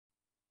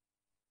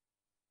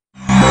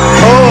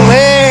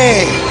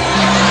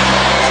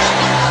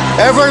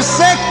Ever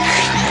sick?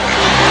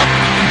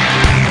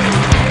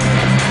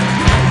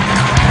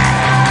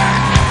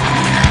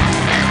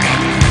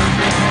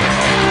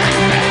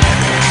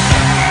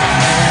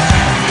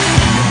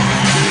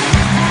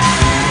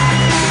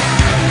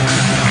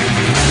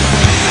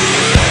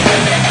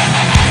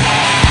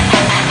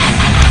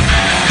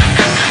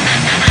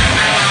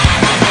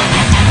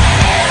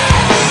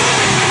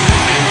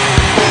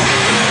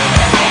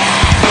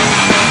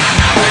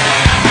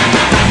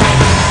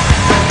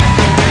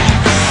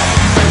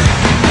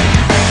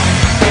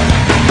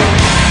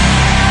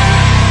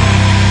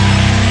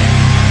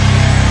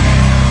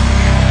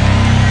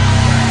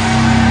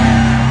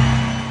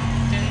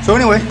 So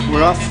anyway,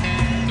 we're off.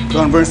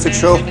 Going to Burnstick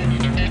show.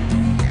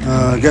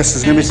 I guess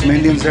there's going to be some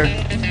Indians there.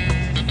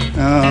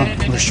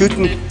 We're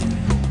shooting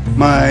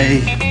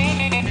my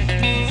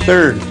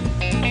third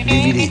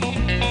DVD.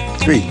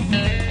 Three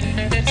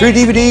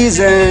DVDs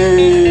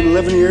in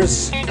 11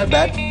 years. Not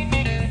bad.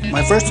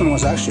 My first one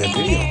was actually a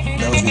video.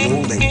 That was in the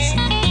old days.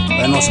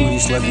 But I know some of you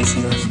still haven't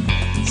seen yours.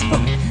 So.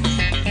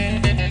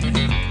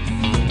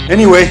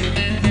 Anyway,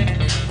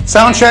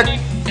 sound check.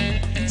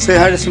 Say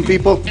hi to some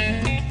people.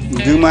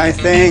 Do my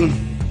thing.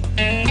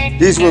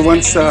 These were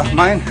once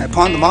mine. I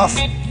pawned them off,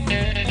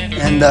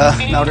 and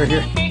now they're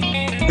here.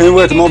 Anyway,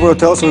 we're at the Marlborough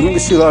Hotel, so we're going to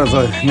see a lot of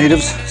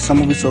natives. Some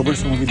will be sober,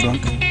 some will be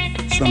drunk,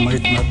 some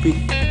might not be,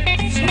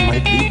 some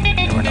might be.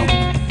 Never know.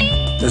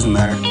 Doesn't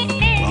matter, as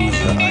long as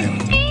I am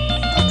not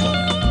drunk.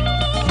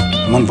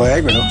 I'm on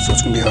Viagra though, so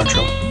it's going to be a hard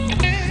show.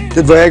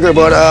 Did Viagra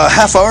about a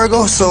half hour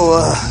ago,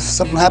 so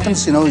something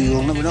happens, you know,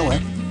 you'll never know, eh?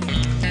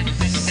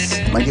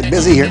 Might get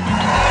busy here.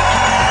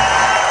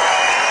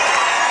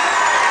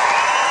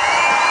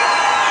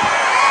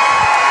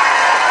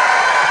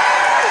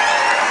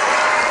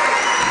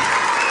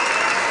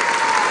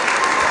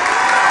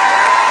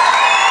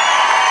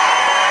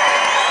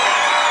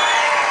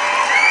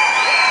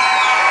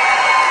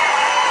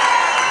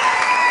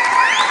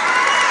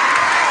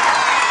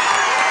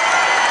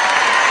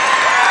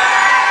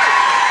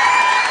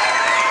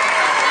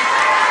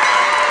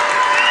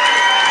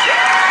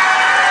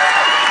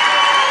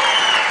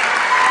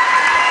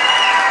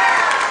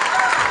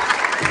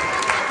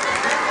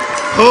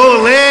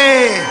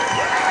 Holy!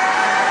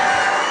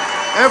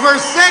 Ever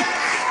sick?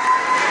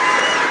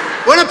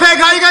 Winnipeg,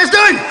 how you guys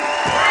doing?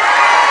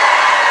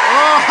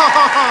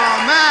 Oh,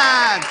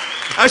 man.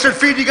 I should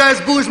feed you guys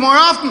booze more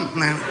often.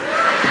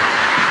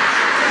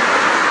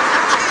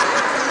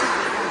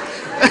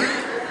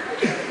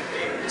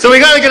 So we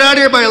got to get out of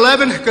here by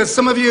 11 because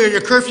some of you,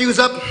 your curfew's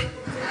up.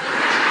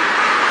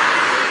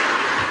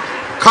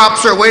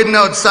 Cops are waiting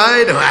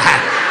outside.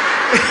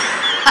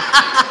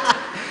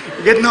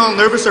 You're getting all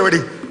nervous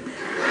already.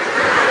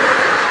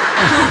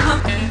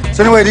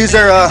 So anyway, these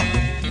are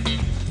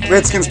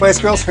Redskin Spice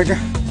Girls right here.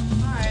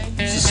 Hi.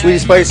 This is Sweetie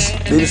Spice,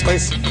 Baby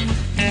Spice.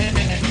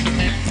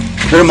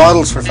 They're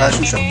models for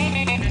fashion show.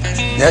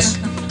 Yes?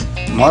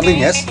 Modeling,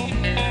 yes?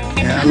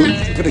 Yeah,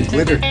 look at the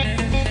glitter.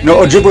 No,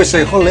 Ojibwe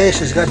say, holy,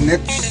 she's got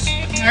knits.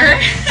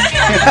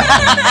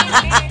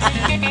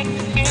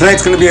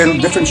 Tonight's going to be a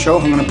different show.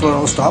 I'm going to put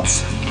all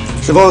stops.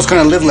 So I've always kind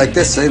of lived like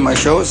this, in my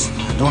shows.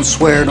 Don't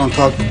swear, don't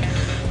talk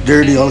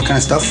dirty, all that kind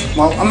of stuff.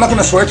 Well, I'm not going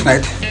to swear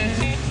tonight.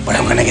 But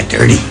I'm gonna get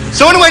dirty.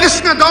 So anyway, this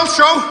is an adult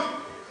show.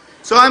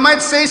 So I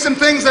might say some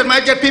things that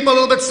might get people a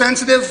little bit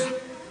sensitive.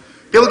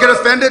 People get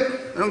offended.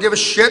 I don't give a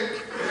shit.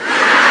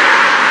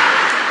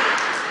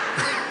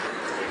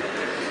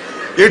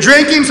 You're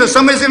drinking, so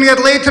somebody's gonna get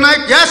laid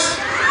tonight, yes?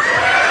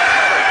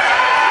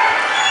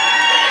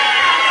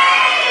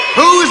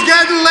 Who's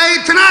getting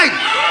laid tonight?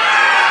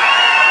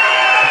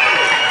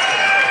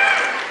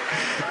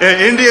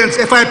 Indians,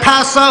 if I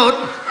pass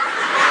out,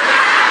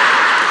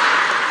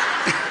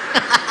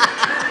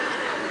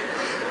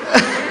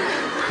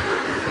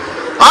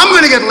 I'm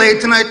going to get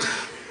laid tonight,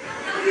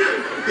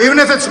 even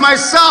if it's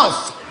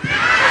myself.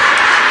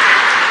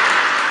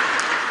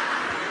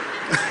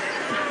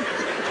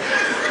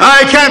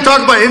 I can't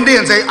talk about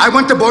Indians. I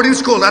went to boarding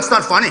school. That's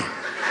not funny.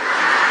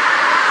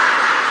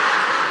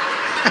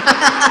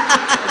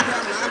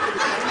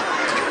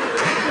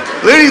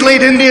 Look at these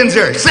late Indians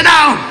here. Sit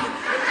down.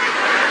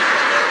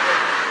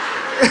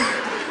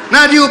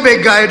 Not you,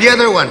 big guy, the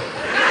other one.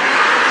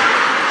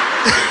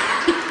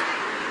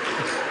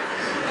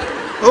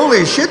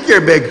 Holy shit,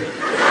 you're big.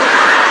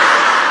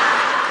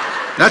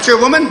 That's your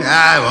woman?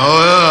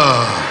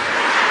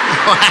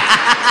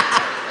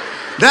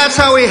 That's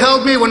how he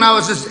held me when I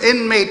was his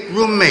inmate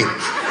roommate.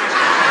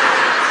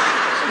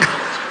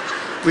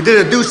 We did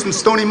a deuce in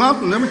Stony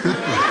Mountain, remember?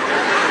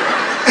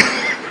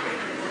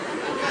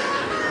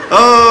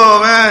 Oh,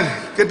 man.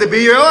 Good to be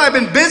here. Oh, I've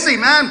been busy,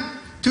 man.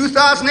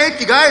 2008,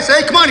 you guys.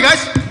 Hey, come on, you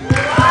guys.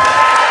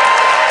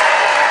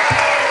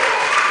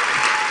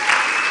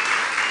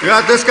 We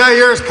got this guy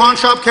here, his pawn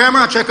shop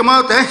camera. Check him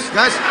out, eh,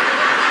 guys?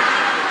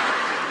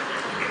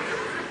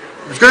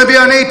 It's going to be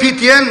on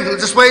APTN.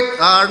 Just wait.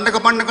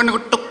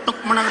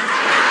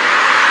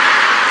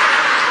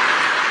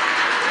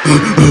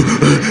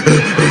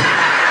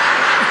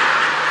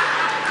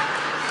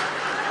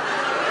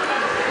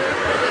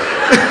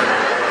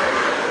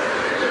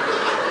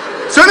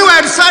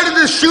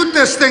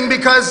 this thing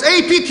because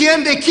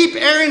APTN, they keep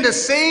airing the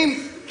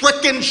same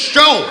frickin'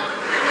 show.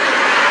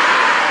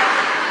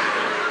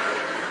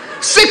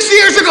 6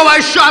 years ago, I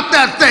shot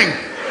that thing.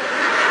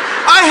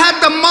 I had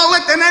the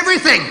mullet and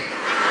everything.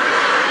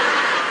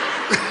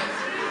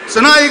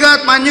 So now you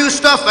got my new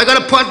stuff. I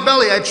got a pot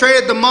belly. I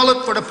traded the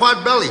mullet for the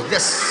pot belly.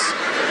 Yes.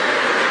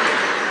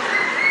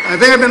 I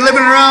think I've been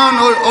living around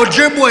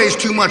Ojibways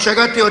too much. I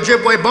got the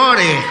Ojibwe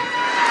body.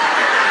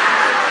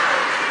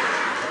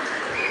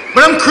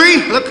 But I'm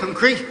Cree. Look, I'm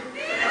Cree.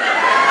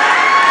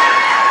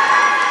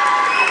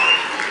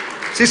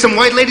 See some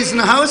white ladies in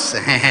the house?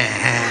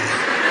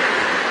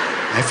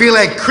 I feel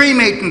like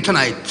cremating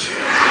tonight.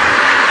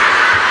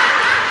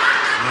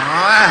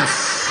 Oh,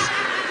 yes.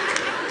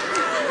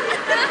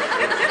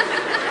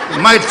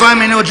 You might find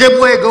me in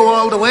Ojibwe, go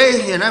all the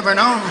way. You never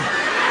know.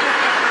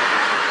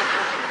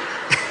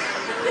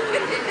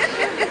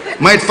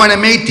 Might find a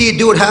Métis,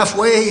 do it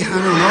halfway. I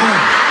don't know.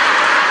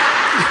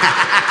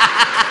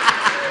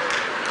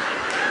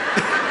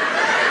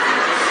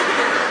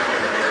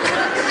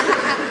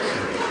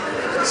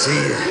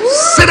 See,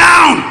 sit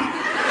down.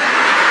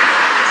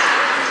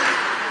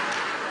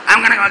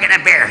 I'm gonna go get a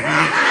beer.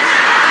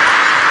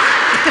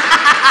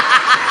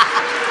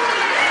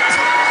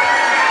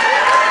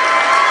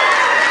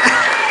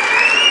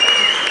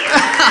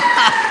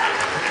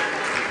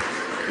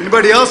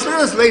 Anybody else there?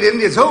 Those late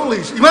Indians. Holy,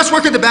 you must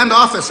work at the band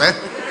office, eh?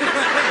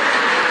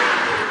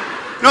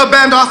 You know,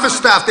 band office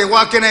staff, they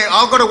walk in,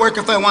 I'll go to work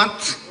if I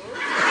want.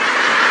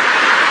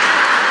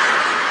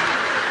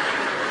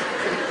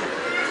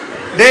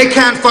 They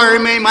can't fire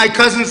me, my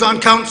cousin's on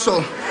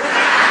council.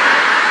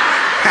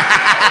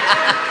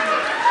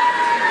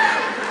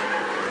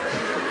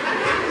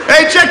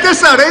 Hey, check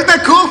this out, ain't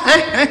that cool?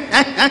 Hey.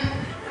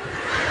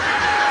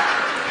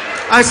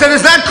 I said,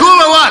 is that cool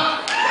or what?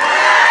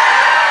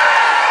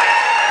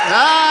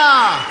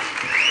 Ah,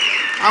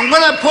 I'm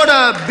gonna put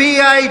a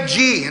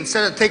B-I-G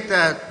instead of take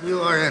that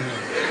U-R-N.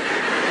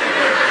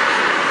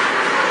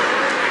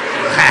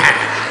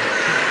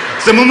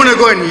 Some women are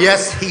going,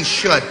 yes, he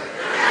should.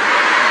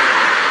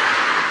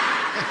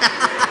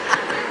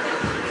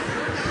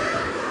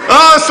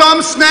 Oh, so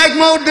I'm snag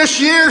mode this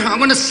year. I'm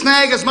gonna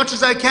snag as much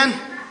as I can.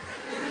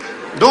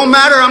 Don't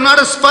matter, I'm not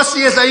as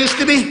fussy as I used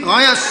to be. Oh,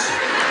 yes.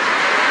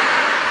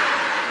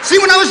 See,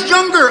 when I was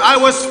younger, I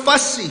was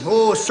fussy.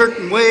 Oh,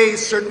 certain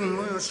ways, certain.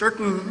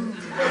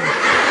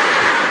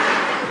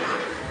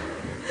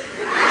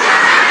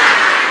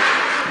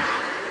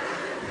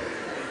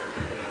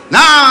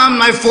 Now I'm in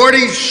my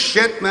 40s.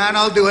 Shit, man,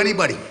 I'll do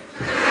anybody.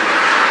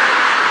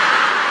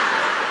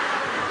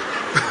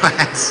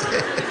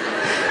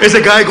 There's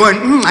a guy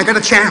going, I got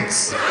a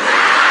chance.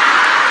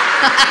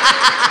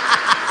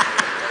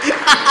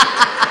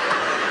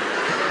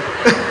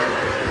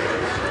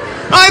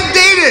 I've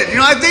dated, you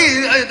know, I've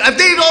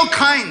dated all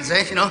kinds,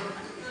 eh, you know.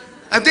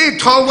 I've dated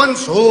tall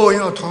ones. Oh, you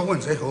know, tall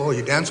ones, eh. Oh,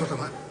 you dance with them,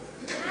 huh?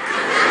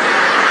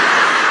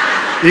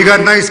 You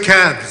got nice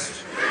calves.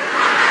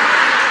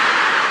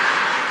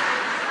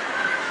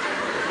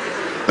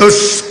 Those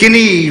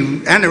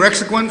skinny,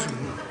 anorexic ones.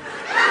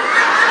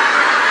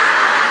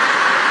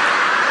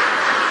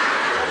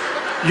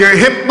 Your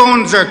hip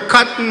bones are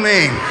cutting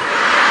me.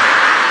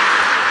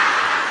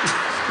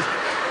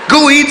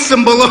 Go eat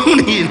some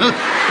bologna, you know.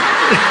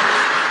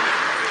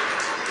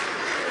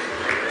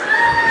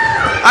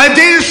 I've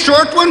dated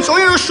short ones. Oh,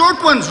 you know,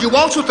 short ones. You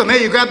waltz with them,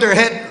 hey, you grab their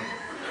head.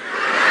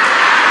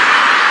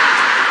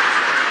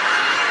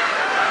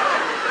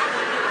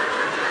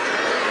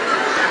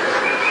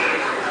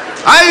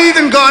 I've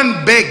even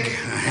gone big.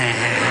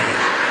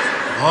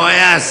 Oh,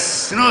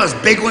 yes. You know those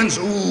big ones?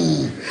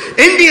 Ooh.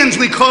 Indians,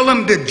 we call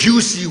them the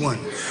juicy ones.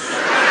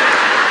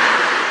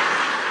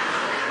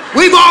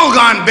 We've all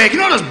gone big. You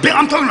know those big,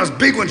 I'm talking those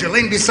big ones. You're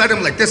laying beside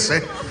them like this, eh?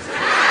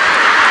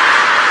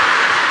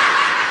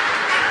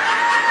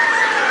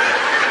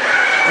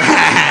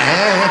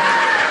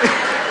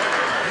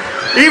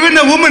 Even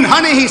the woman,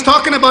 honey, he's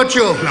talking about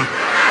you. No.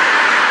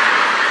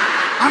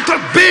 I'm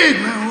talking big,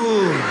 man.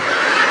 Ooh.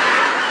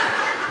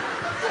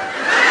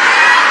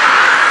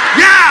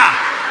 Yeah,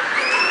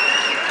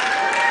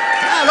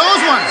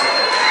 those ones.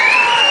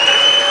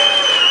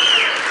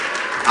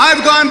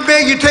 I've gone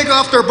big. You take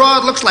off their bra,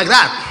 it looks like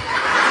that.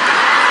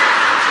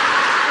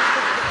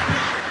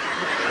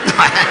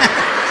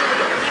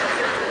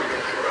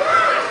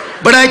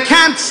 But I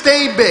can't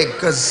stay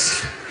big,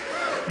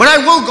 but I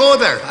will go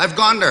there. I've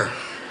gone there.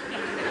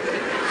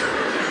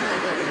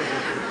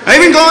 I've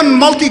even gone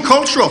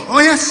multicultural. Oh,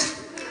 yes.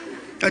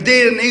 I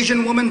dated an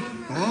Asian woman.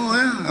 Oh,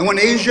 yeah. I went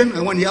Asian.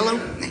 I went yellow.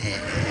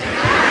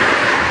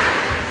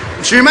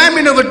 She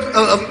reminded me of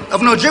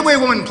an Ojibwe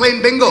woman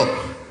playing bingo.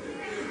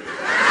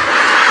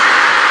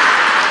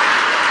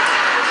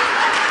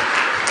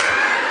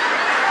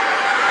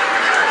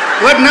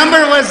 What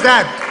number was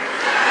that?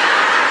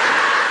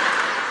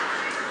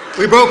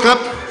 We broke up.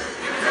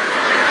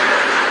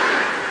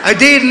 I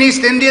dated an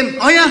East Indian.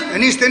 Oh, yeah,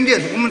 an East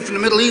Indian, a woman from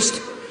the Middle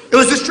East. It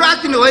was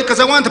distracting away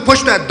because I wanted to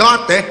push that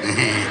dot there.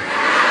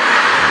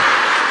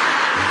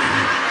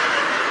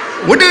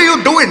 What are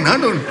you doing? I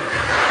don't.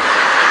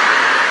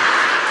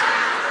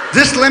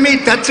 Just let me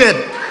touch it.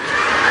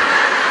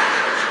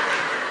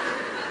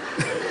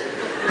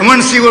 I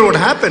want to see what would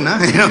happen, huh?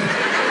 You know.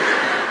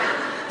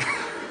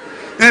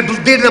 And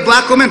I dated a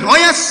black woman. Oh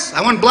yes,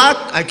 I went black.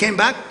 I came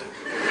back.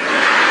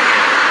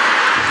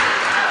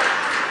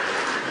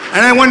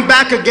 And I went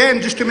back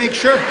again just to make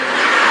sure.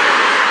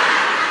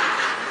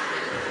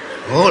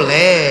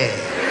 Ole.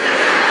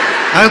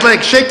 I was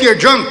like, shake your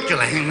junk. You're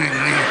like, you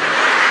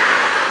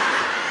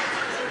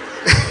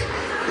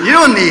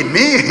don't need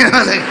me. You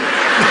know, like,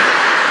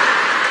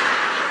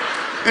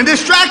 and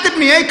distracted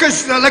me, eh?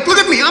 Because, like, look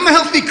at me. I'm a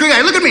healthy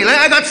guy. Look at me.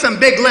 I got some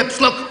big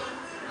lips. Look.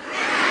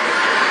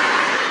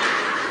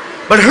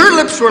 But her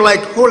lips were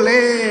like, ole.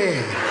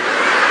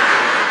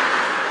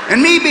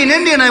 And me being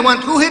Indian, I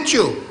went, who hit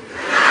you?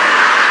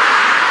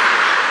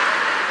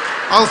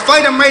 I'll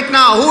fight him right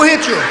now. Who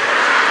hit you?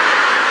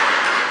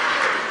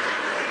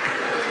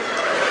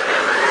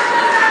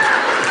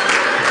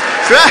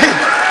 That's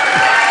right.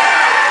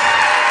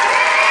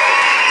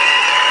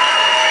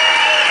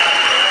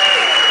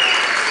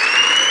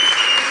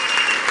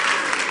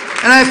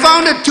 And I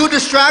found it too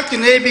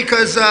distracting, eh?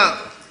 Because, you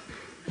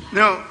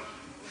know,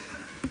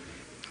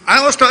 I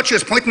always thought she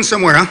was pointing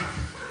somewhere, huh?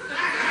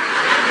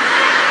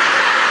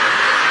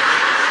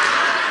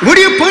 What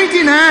are you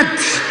pointing at?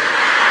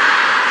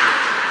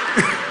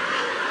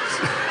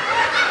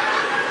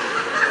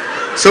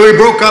 So we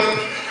broke up.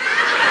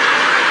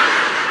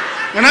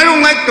 And I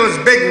don't like those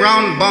big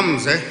round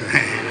bums, eh?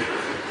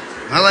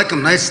 I like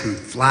them nice and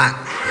flat.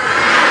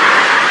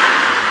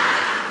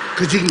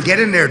 Because you can get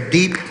in there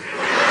deep.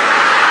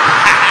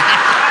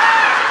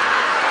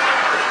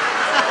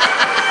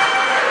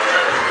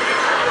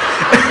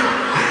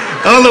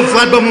 All the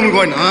flat bum women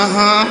going,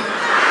 uh-huh.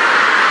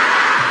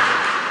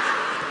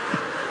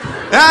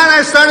 And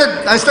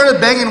I started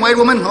banging white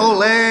women.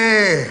 Ole.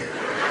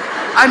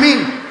 I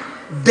mean,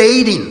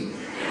 dating.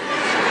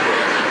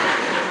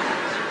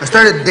 I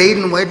started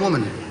dating a white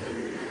woman.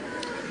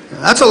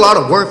 That's a lot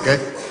of work, eh?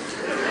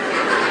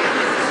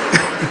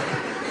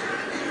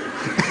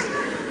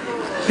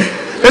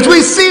 Because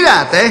we see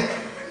that, eh?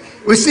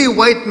 We see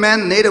white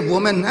men, native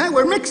woman.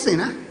 We're mixing,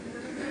 huh?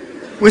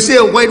 We see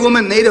a white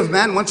woman, native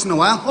man once in a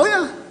while. Oh,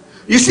 yeah.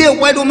 You see a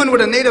white woman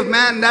with a native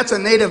man, that's a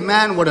native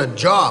man with a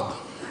job.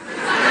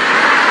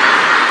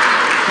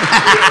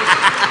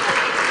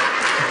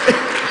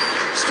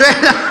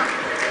 Straight up.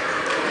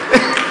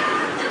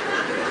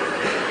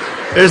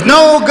 There's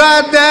no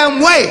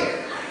goddamn way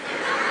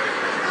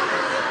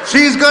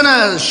she's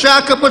gonna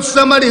shack up with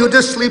somebody who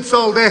just sleeps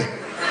all day.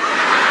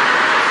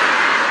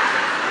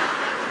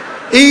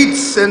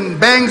 Eats and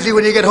bangs you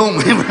when you get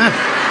home.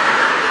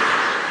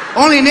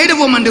 Only native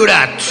women do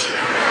that.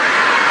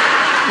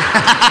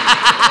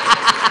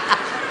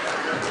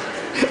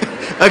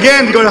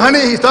 Again, go,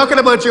 honey, he's talking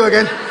about you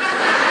again.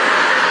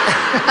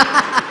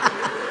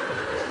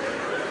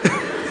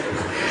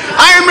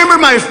 I remember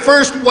my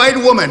first white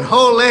woman.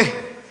 Holy,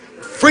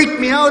 freaked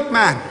me out,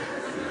 man.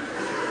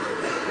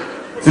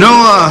 You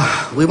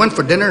know, we went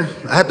for dinner.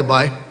 I had to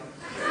buy.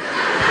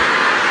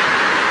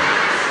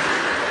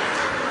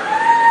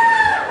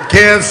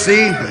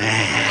 KFC.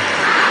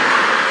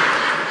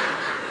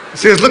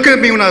 She was looking at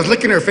me when I was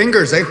licking her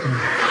fingers, eh?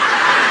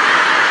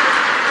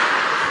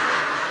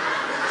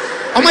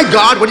 Oh my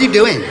God, what are you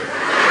doing?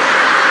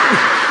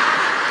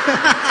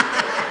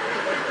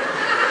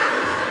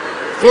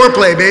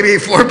 Foreplay, baby,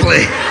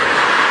 foreplay.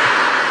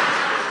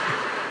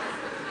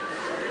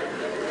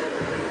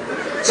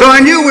 So I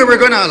knew we were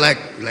gonna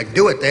like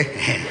do it, eh?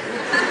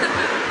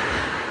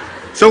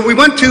 So we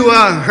went to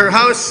her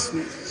house,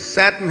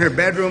 sat in her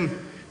bedroom.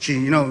 She,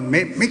 you know,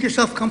 make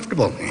yourself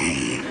comfortable.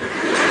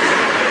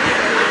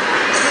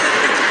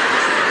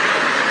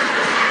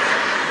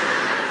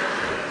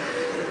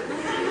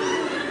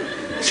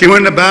 She went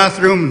in the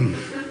bathroom.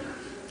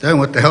 I don't know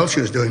what the hell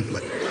she was doing,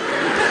 but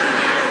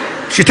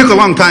she took a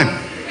long time.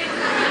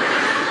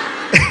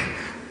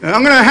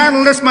 I'm gonna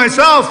handle this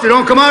myself if you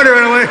don't come out here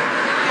right away.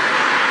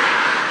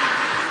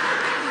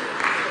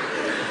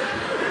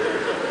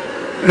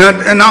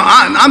 And now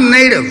I'm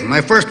native,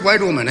 my first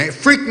white woman. It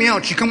freaked me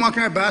out. She come walking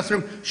in our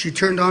bathroom, she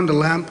turned on the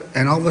lamp,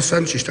 and all of a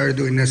sudden she started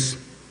doing this.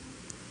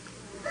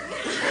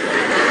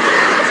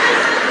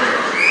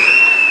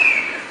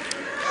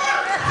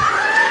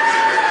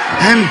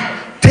 And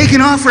taking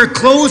off her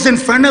clothes in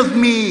front of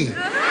me.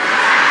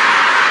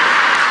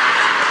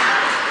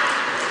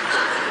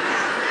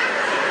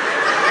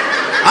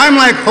 I'm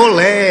like,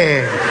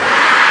 holy.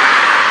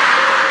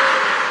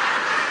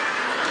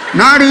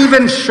 Not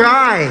even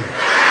shy.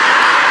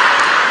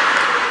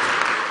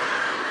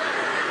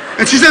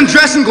 And she's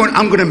undressing going,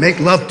 I'm gonna make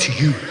love to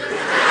you.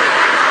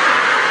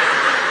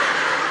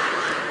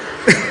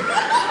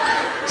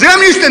 See,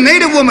 I'm used to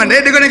native women.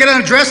 They're gonna get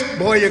undressed.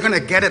 Boy, you're gonna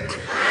get it.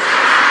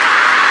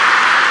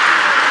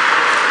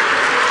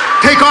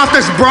 Take off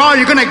this bra,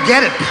 you're gonna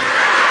get it.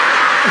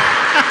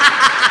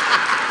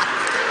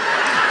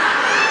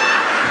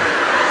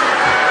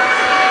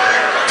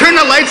 Turn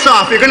the lights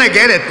off, you're gonna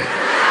get it.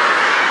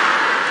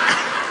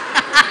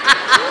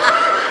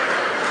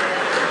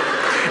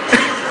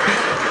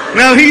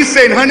 Now he's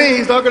saying, honey,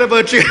 he's talking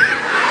about you.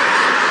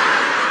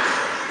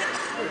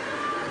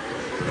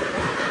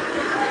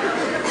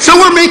 So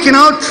we're making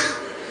out.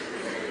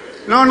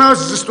 No,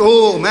 it's just,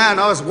 oh man,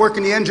 I was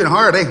working the engine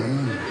hard, eh?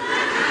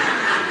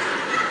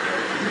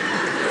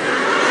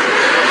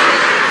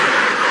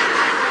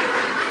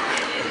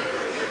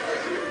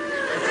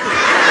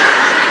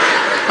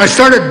 I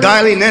started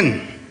dialing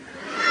in.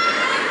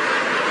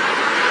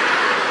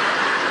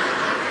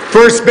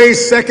 First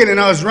base, second,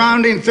 and I was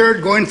rounding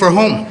third, going for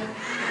home.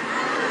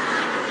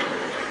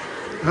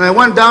 And I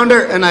went down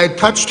there and I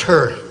touched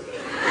her.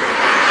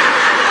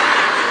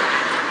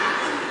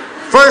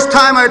 First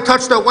time I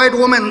touched a white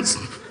woman's.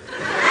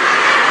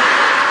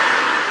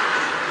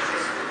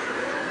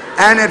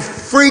 And it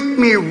freaked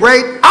me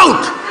right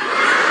out.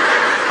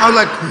 I was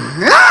like,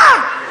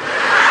 ah!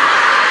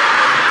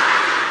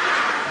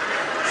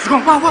 She's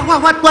going,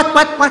 what?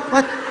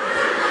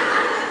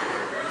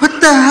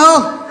 What the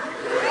hell?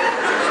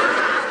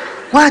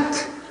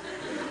 What?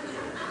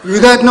 You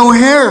got no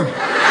hair.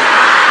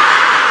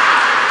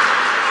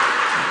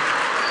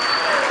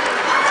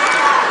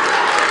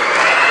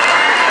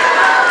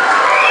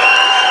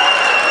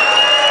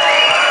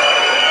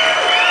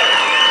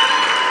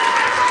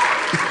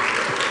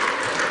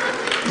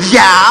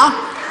 Yeah?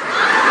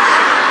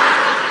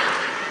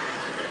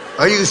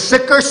 Are you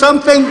sick or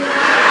something?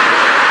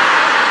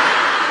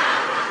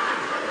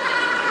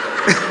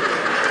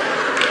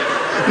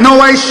 No,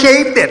 I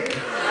shaved it.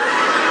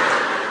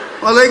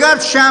 Well, they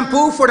got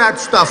shampoo for that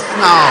stuff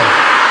now.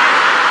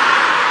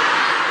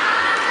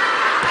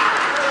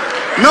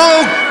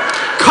 No,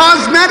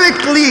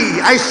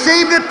 cosmetically, I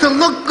shaved it to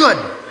look good.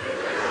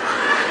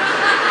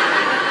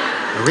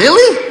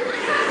 Really?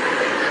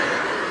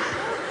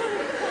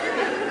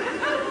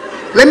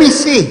 Let me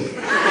see.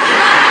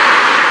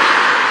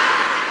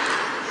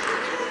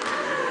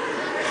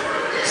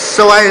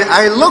 So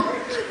I looked.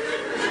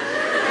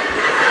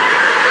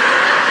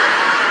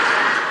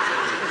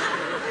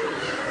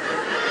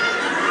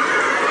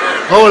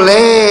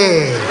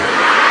 Ole.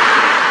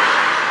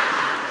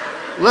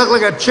 Look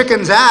like a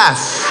chicken's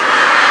ass.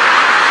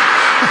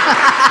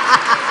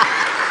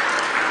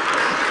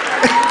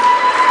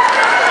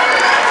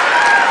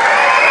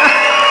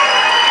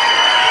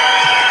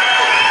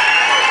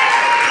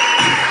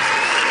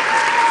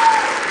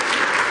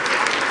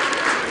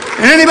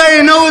 And anybody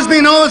who knows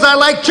me knows I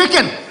like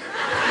chicken.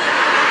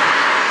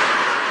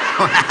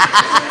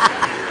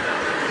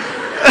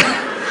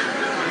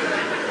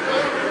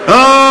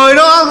 Oh, you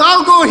know,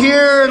 I'll go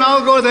here and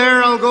I'll go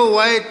there, I'll go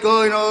white,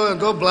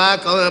 go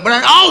black, but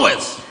I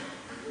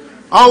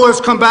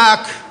always come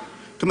back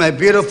to my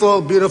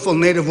beautiful, beautiful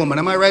native woman.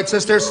 Am I right,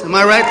 sisters? Am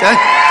I right?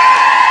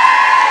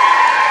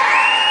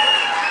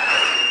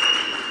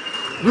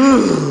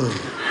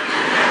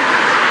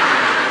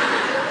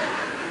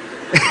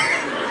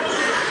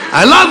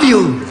 I love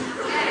you.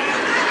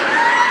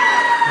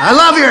 I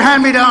love your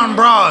hand-me-down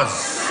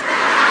bras.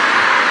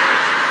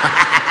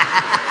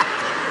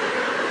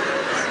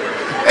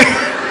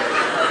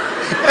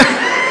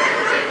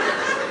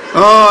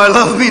 Oh, I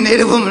love me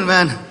native woman,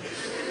 man.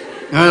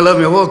 I love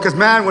me. Well, because,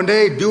 man, when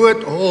they do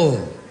it,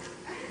 oh,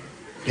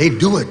 they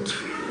do it.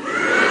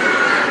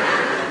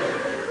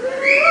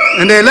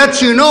 And they let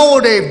you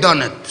know they've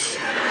done it.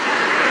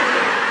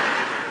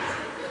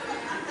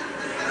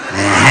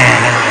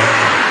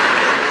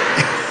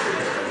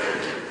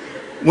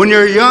 When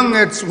you're young,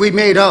 it's we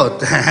made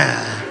out.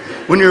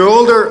 When you're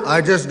older,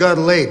 I just got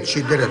laid.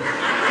 She did it.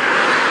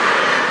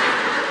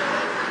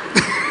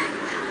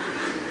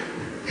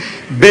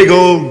 Big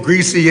old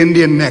greasy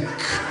Indian neck.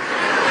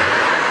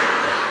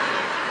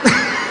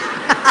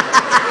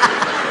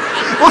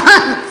 What?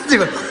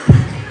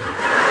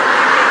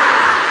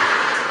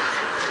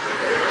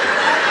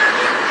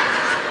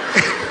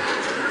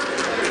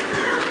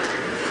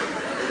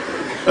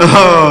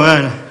 Oh,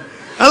 man.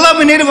 I love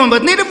a native woman,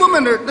 but native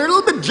women, they're a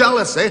little bit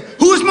jealous, eh?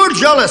 Who's more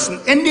jealous,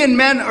 Indian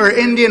men or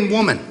Indian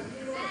woman?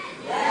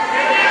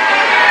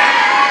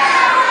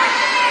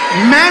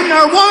 Men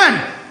or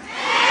woman?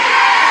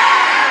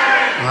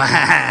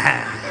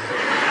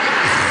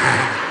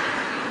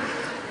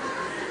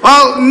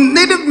 Well,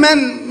 native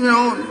men, you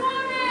know,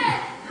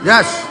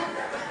 yes,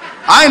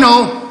 I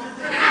know.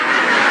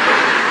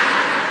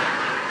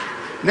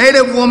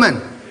 Native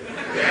woman.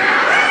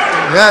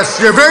 Yes,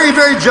 you're very,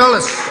 very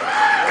jealous.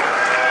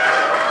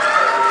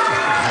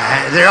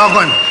 They're all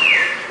going.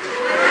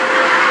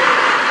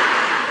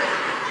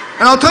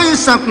 And I'll tell you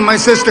something, my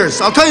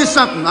sisters. I'll tell you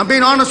something. I'm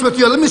being honest with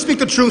you. Let me speak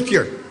the truth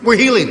here. We're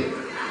healing.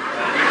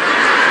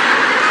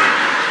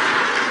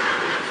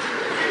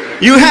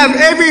 You have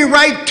every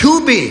right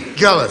to be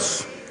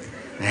jealous.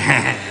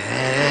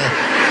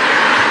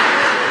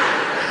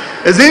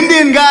 As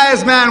Indian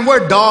guys, man,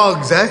 we're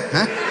dogs, eh?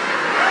 Huh?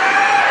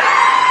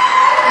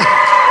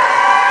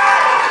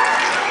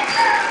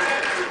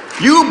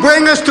 You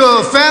bring us to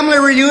a family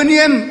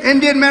reunion,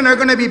 Indian men are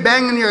going to be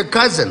banging your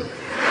cousin.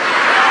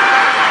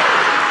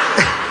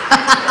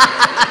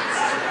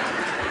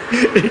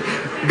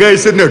 Guy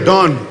sitting there,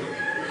 Don.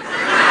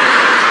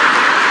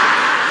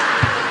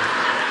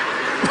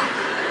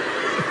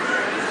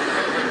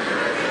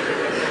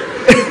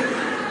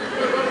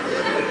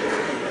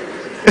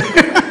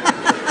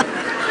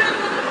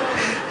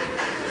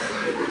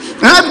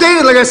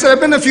 dated, like I said, I've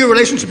been in a few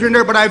relationships here and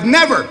there, but I've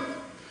never.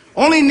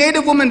 Only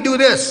Native women do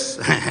this.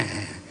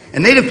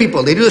 And Native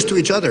people, they do this to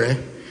each other. Eh?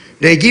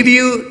 They give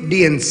you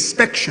the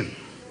inspection.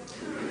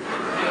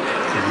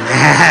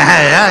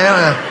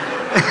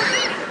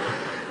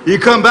 You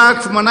come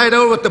back from a night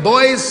out with the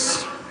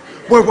boys.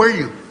 Where were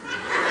you?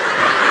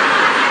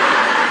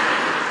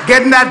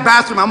 Get in that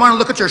bathroom. I want to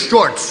look at your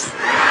shorts.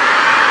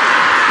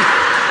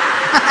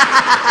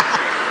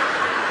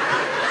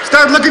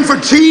 Start looking for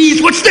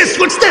cheese. What's this?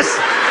 What's this?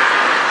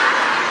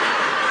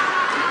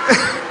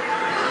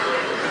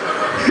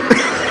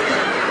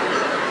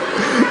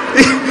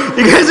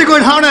 You guys are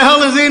going, how the hell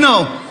does he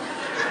know?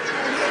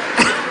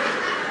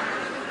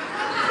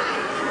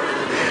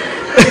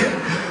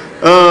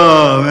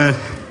 Oh, man.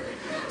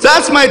 So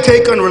that's my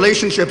take on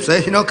relationships,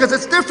 eh? You know, because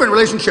it's different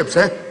relationships,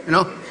 eh? You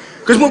know?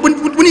 Because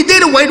when you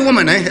date a white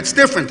woman, eh? It's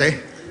different, eh?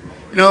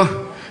 You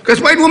know? Because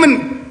white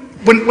women,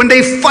 when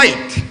they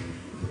fight,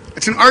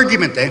 it's an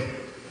argument, eh?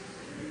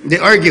 They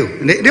argue,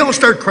 and they all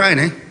start crying,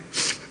 eh?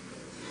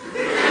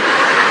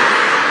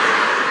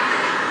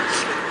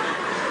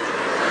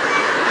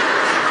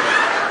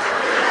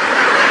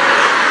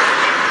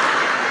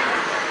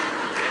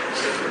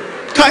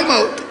 Time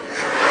out.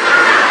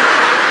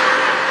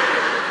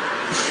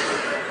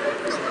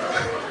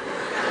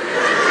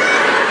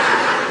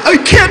 I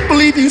can't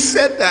believe you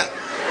said that.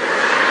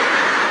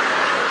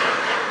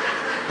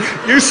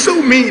 You're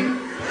so mean.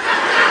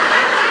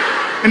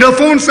 And they'll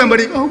phone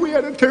somebody, oh, we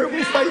had a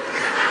terrible fight.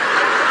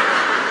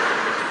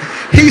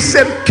 He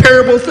said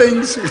terrible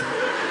things.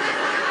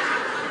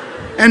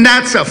 And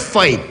that's a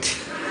fight.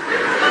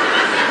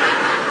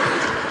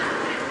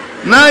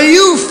 Now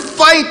you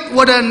fight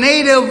with a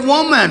Native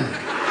woman.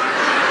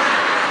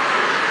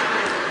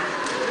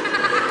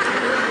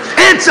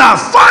 It's a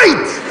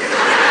fight!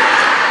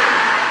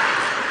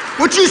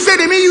 What you say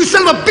to me, you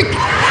son of a bitch?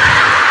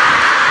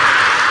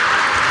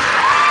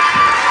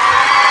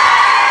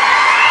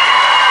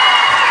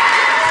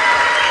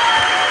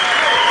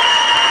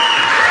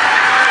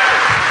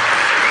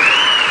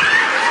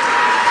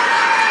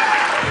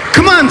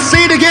 Come on,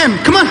 say it again.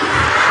 Come on.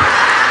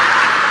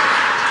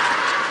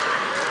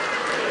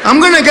 I'm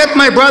gonna get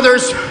my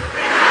brothers.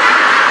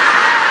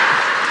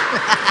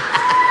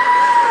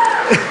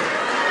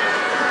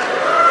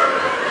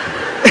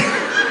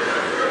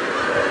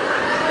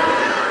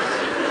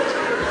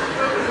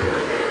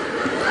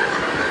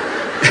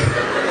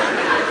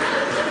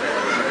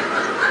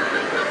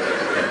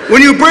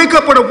 When you break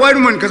up with a white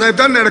woman, because I've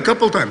done that a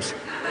couple times,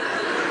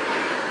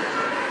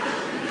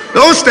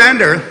 don't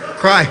stand there,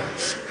 cry.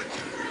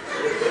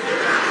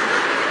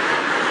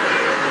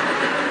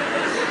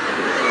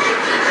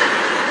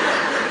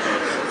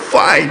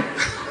 Fine.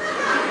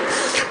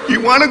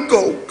 You want to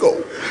go,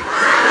 go.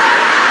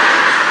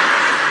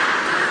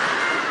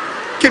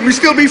 Can we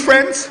still be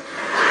friends?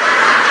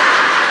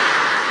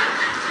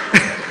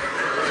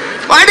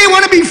 Why do you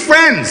want to be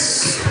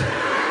friends?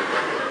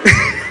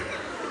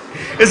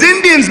 As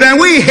Indians, man,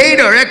 we hate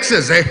our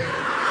exes, eh?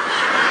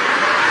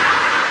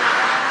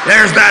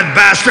 There's that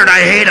bastard,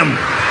 I hate him.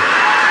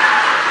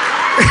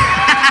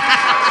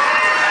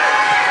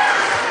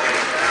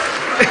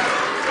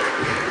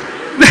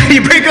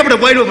 You break up with a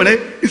white woman, eh?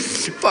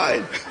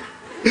 Fine.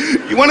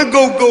 You want to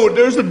go, go.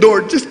 There's the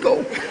door, just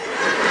go.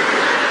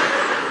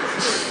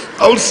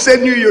 I'll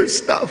send you your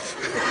stuff.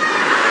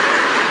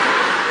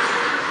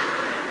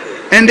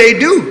 And they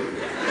do.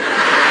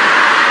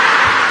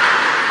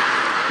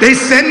 They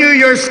send you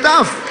your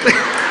stuff.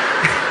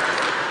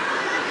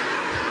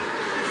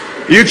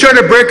 You try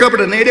to break up with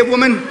a Native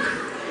woman?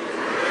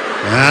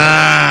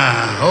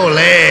 Ah,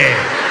 holy.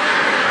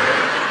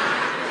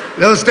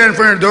 They'll stand in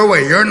front of the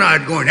doorway. You're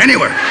not going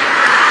anywhere.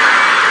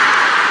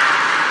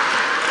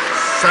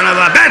 Son of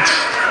a bitch.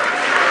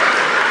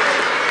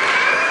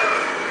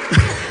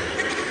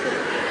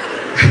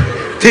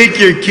 Take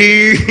your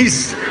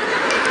keys.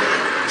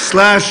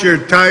 Slash your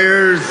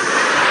tires.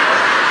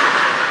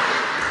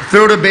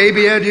 Throw the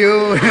baby at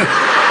you.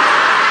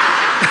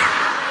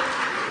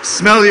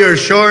 Smell your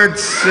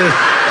shorts.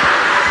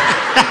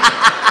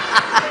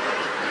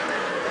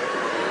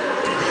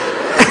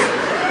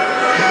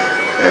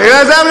 You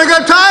guys having a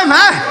good time,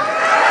 huh?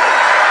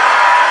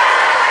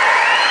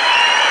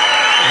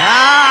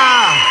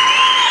 Yeah.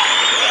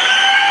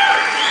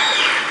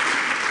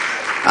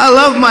 I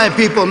love my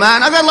people,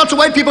 man. I got lots of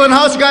white people in the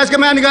house. You guys,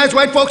 come on, you guys.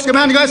 White folks, come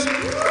on, you guys.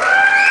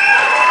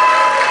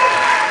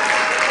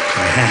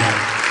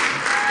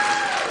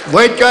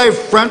 White guy,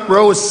 front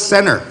row,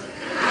 center.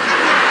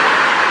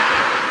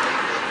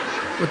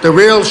 With the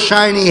real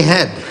shiny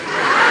head.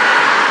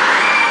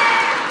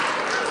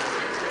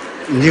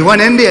 You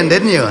went Indian,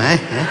 didn't you, eh?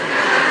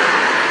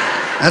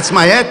 That's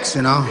my ex,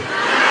 you know.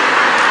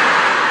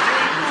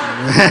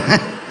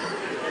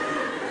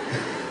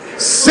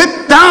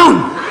 Sit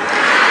down.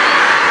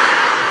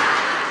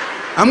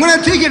 I'm going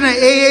to take you to an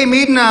AA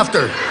meeting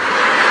after.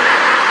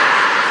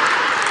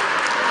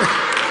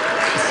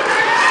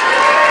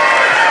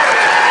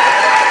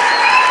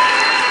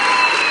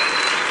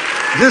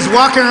 Just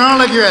walking around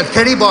like you're at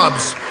Teddy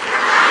Bob's.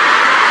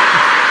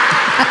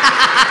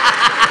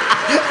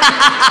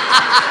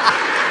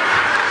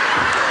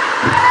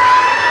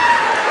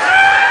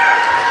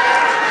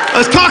 I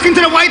was talking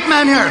to the white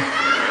man here.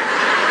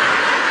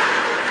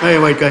 Hey,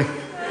 white guy.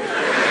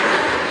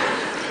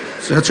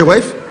 So that's your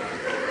wife?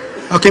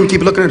 How come you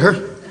keep looking at her?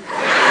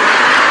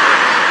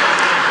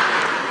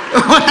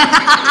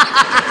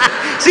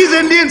 She's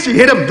Indian, she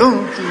hit him.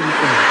 Don't.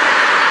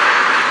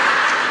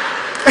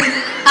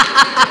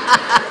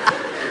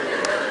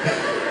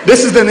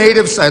 This is the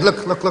native side.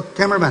 Look, look, look,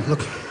 cameraman,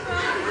 look.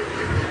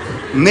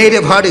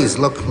 Native hotties,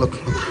 look, look,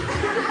 look.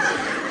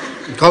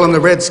 We call them the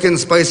Redskin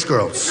Spice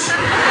Girls.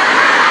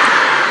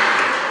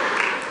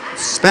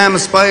 Spam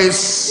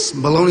Spice,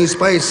 Bologna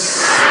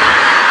Spice.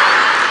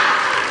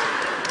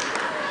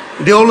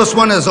 The oldest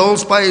one is Old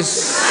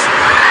Spice.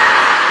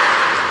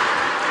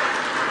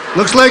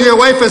 Looks like your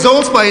wife is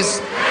Old Spice.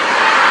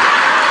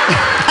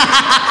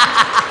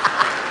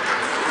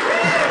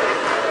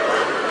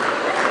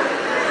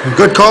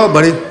 Good call,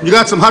 buddy. You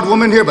got some hot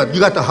women here, but you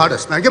got the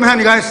hottest. Man, give me a hand,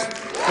 you guys.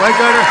 White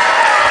guy.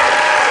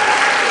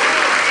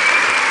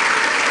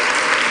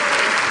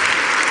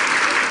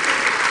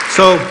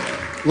 So,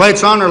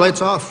 lights on or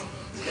lights off?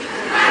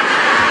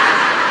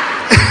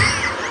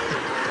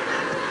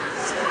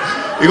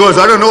 He goes,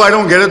 I don't know, I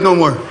don't get it no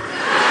more.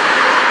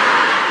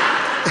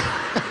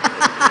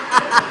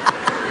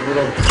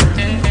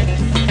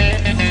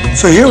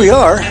 So here we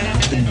are,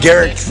 the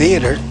Garrick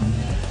Theater,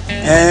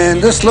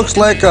 and this looks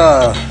like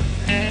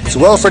it's a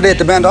welfare day at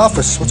the band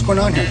office. What's going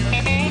on here?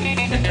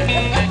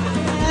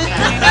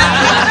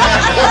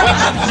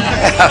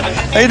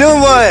 How you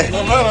doing, boy?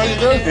 Not bad, how you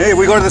doing? Hey,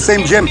 we go to the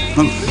same gym.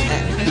 I'm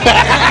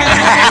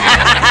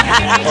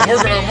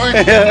working on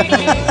mine.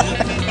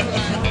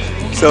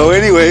 So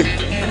anyway,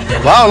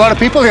 wow, a lot of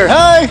people here.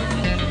 Hi!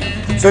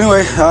 So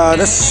anyway,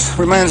 this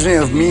reminds me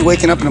of me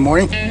waking up in the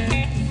morning.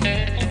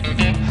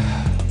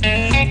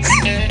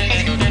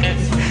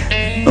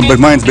 But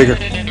mine's bigger.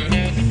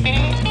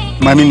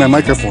 I mean my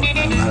microphone.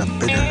 I'm not a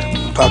bigger.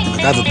 I'm talking.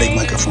 I have a big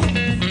microphone.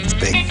 It's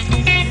big.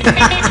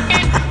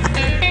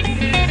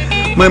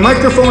 My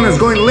microphone is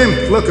going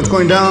limp. Look, it's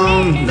going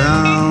down,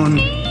 down,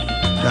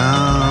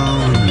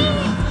 down,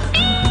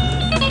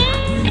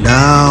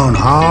 down.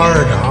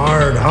 Hard,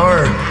 hard,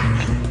 hard.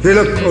 Hey,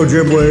 look.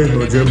 Ojibwe,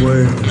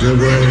 Ojibwe,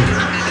 Ojibwe.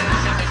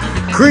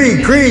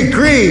 Cree, Cree,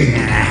 Cree.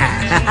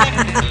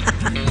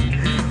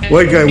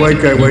 White guy,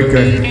 white guy, white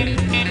guy.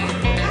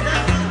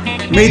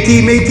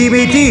 Métis, Métis,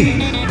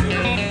 Métis.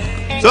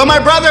 So my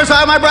brothers,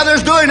 how my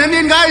brothers doing?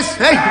 Indian guys?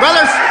 Hey,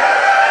 brothers.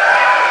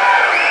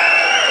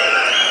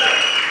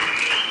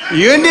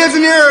 You Indians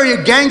in here or are you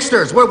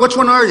gangsters? Which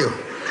one are you?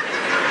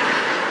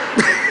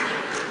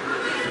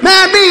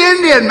 Man, be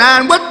Indian,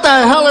 man. What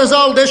the hell is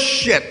all this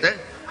shit?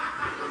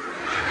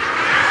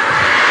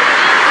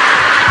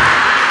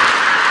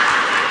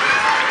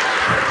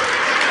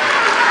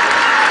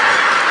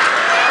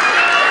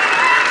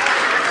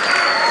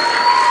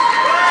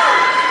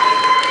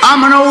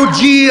 I'm an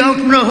OG out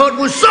from the hood.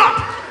 What's up?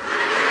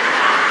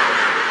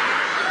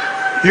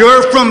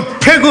 You're from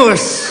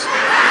Pegulas.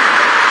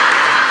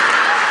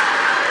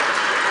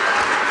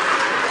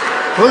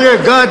 Pull your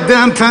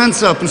goddamn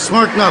pants up and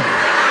smarten up.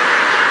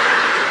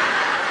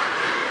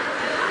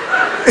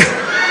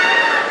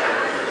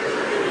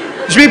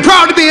 You should be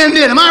proud to be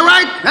Indian, am I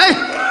right? Hey?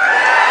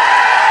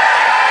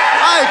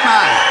 Right,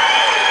 man.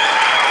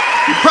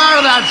 Be proud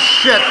of that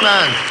shit,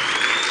 man.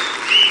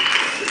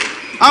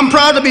 I'm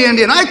proud to be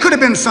Indian. I could have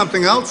been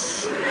something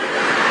else.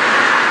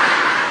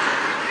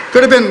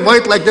 Could have been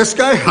white like this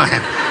guy.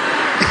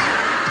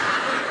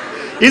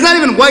 He's not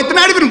even white. They're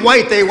not even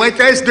white, they white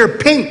guys. They're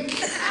pink.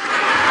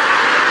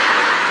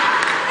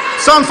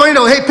 Sound funny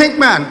though. Hey, pink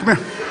man, come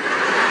here.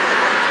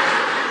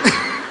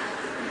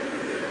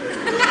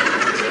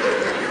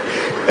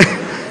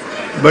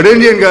 But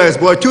Indian guys,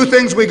 boy, two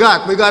things we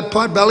got. We got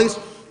pot bellies,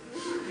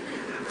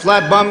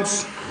 flat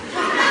bums,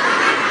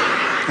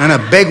 and a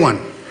big one.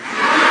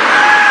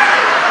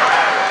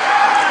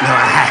 No,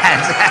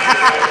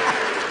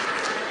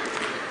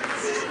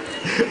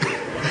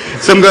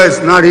 some guys,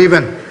 not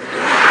even.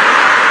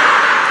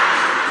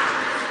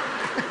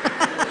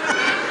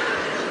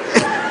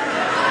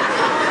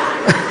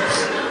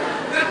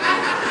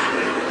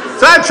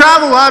 So I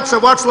travel lots, I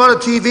watch a lot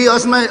of TV. I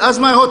was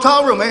in my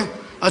hotel room, eh?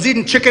 I was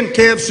eating chicken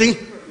KFC.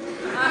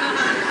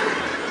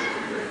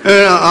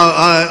 And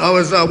I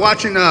was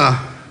watching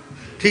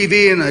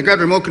TV and I grabbed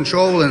the remote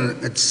control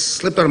and it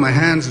slipped out of my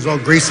hands. It was all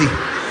greasy.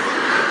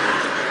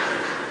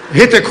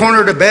 Hit the corner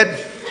of the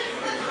bed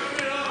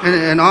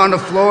and on the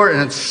floor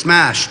and it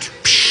smashed.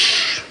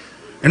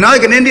 And now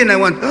like an Indian, I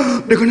went,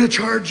 oh, they're going to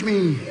charge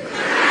me.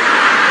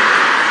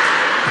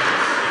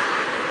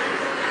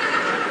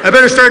 I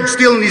better start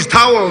stealing these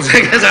towels.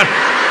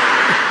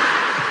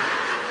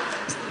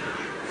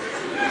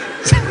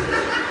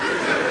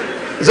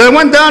 So I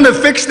went down to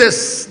fix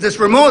this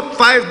remote,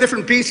 5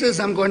 different pieces.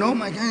 I'm going, oh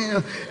my God. You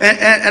know.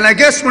 And I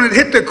guess when it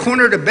hit the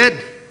corner of the bed,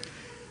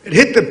 it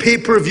hit the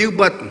pay-per-view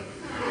button.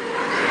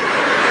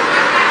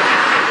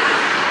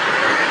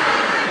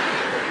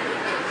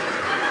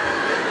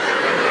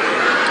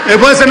 It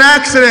was an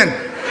accident.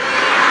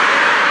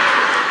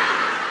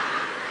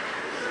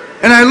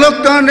 And I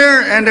looked on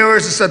there, and there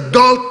was this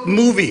adult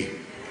movie.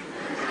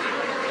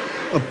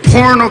 A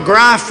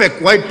pornographic,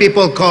 white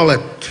people call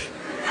it.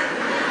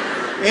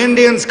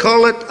 Indians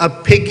call it a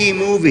piggy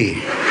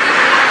movie.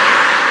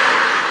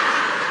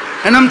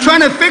 And I'm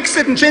trying to fix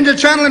it and change the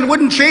channel, and it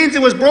wouldn't change.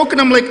 It was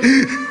broken. I'm like,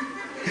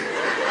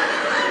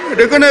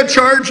 they're gonna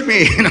charge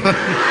me, you know.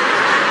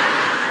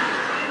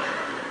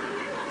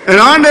 And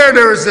on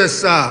there was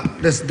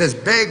this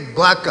big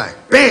black guy.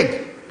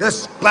 Big.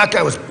 This black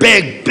guy was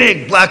big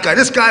black guy.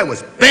 This guy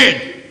was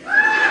big.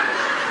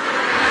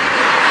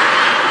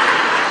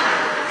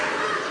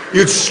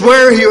 You'd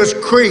swear he was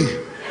Cree.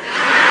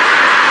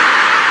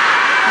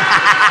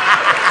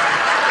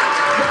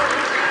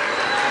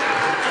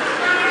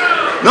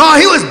 No,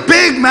 he was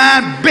big,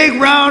 man. Big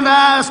round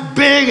ass,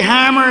 big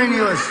hammer, and he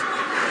was.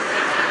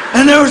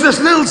 And there was this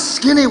little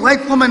skinny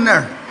white woman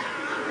there.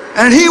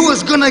 And he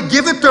was gonna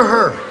give it to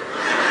her.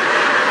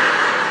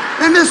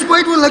 And this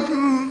white was like,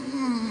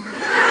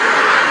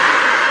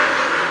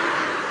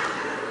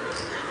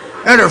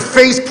 and her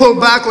face pulled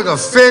back like a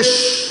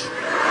fish.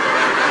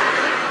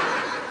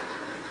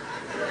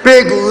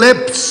 Big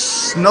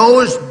lips,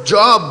 nose,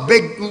 jaw,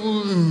 big.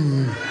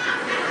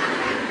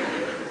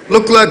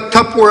 Looked like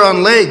Tupperware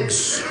on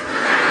legs.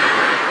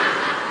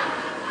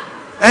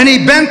 And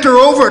he bent her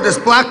over, this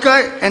black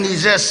guy, and he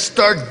just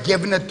started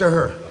giving it to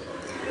her.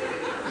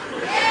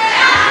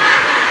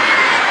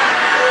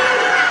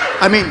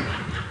 I mean,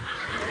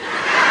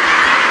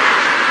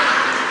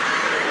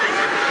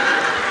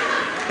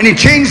 and he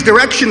changed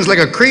directions like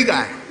a Cree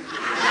guy.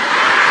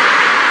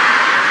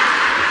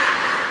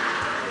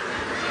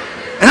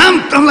 And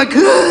I'm like,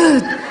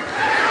 ugh.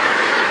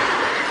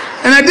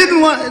 And I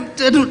didn't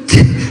want,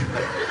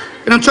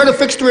 and I'm trying to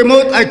fix the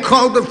remote. I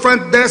called the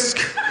front desk.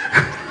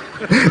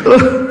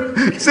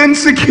 Send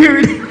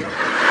security.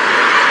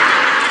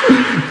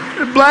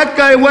 The black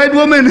guy, white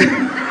woman.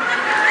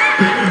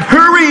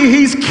 Hurry,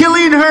 he's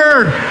killing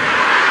her.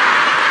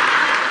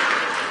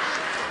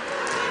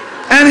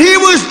 And he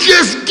was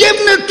just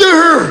giving it to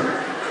her.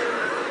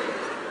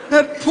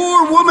 That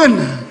poor woman.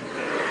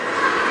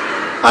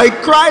 I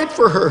cried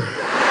for her.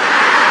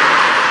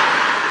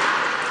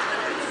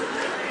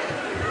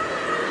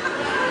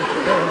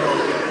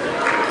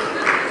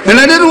 And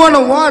I didn't want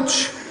to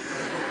watch.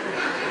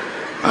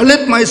 I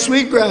lit my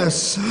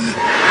sweetgrass. And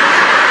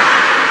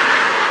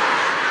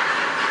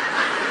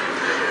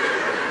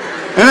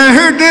I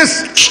heard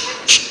this.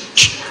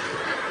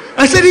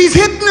 I said, he's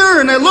hitting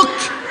her. And I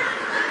looked.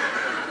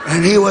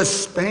 And he was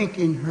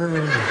spanking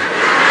her.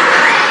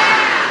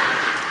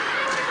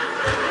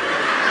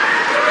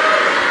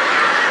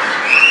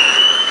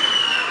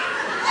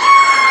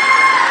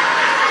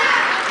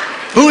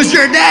 Who's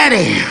your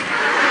daddy?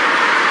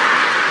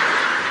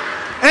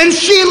 And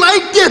she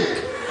liked it.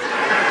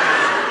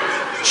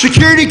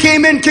 Security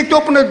came in, kicked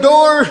open the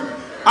door.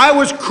 I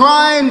was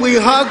crying, we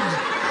hugged.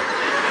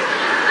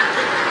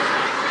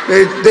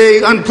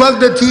 They unplugged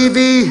the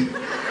TV.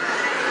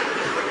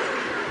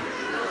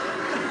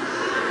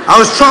 I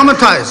was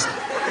traumatized.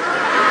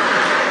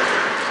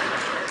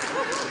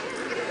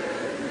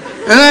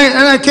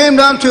 And I came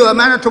down to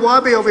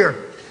Manitowabi over here.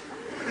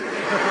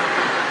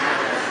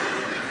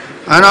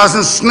 And I was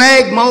in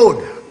snag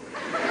mode.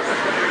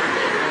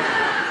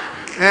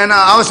 And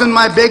I was in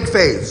my big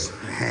phase.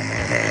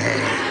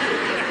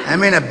 I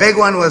mean, a big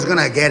one was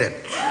gonna get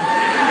it.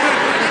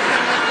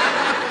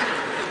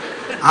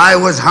 I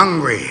was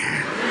hungry.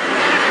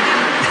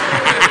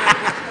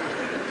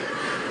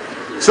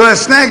 So I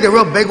snagged a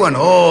real big one.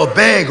 Oh,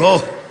 big.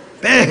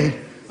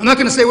 I'm not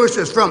gonna say where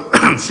she's from.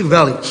 Sioux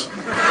Valley.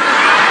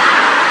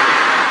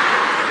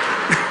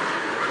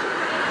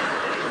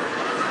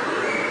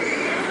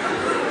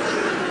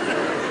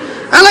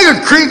 And like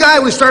a Cree guy,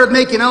 we started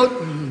making out.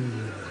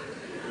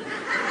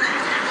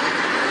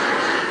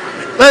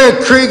 Like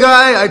a Cree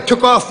guy, I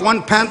took off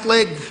one pant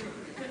leg.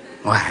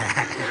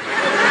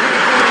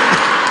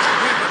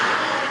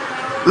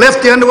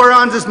 Left the underwear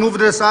on, just move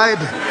it aside.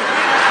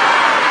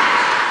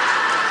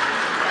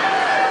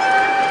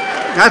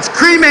 That's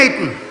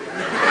cremating.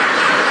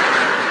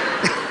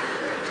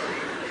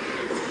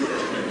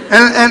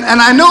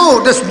 And I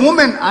know this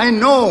woman, I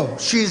know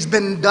she's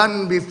been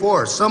done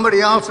before.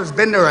 Somebody else has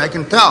been there, I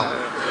can tell.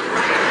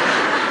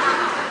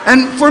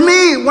 And for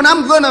me, when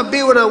I'm gonna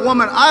be with a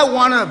woman, I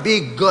wanna be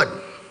good.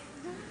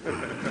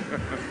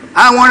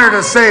 I want her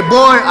to say,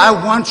 boy, I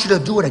want you to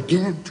do it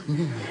again to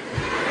me.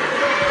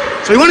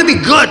 So you want to be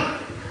good.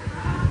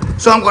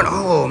 So I'm going,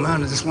 oh,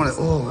 man, I just want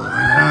to,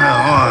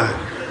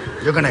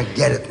 you're going to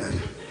get it, man.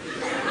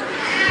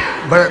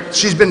 But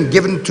she's been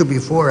given to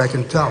before, I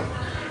can tell.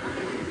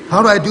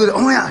 How do I do that?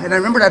 Oh, yeah, and I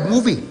remember that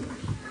movie.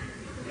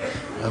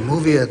 A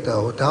movie at the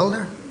hotel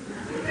there.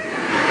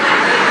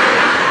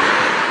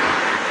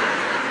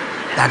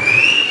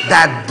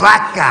 That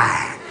black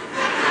guy.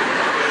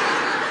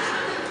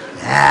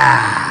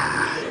 Yeah.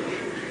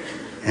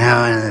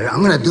 And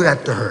I'm going to do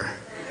that to her.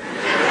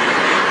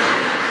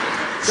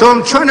 So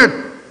I'm trying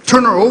to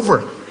turn her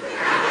over.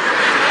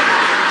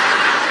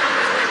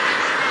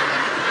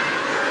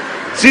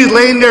 She's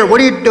laying there.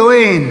 What are you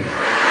doing?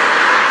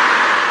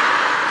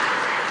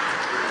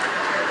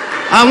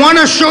 I want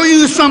to show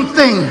you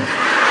something.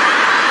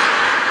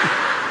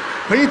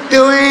 What are you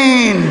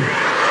doing?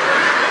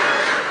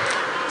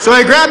 So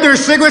I grabbed her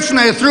cigarettes and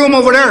I threw them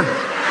over there.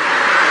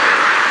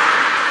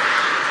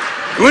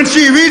 When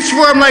she reached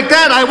for them like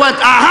that, I went,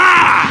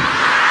 aha!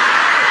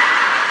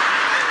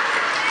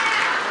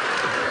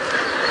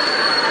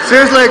 She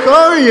was like,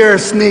 oh, you're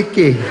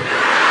sneaky.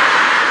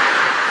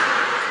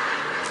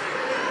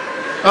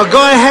 Oh,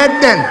 go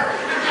ahead then.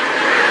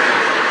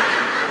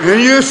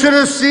 And you should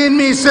have seen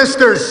me,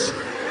 sisters.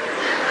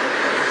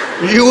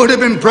 You would have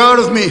been proud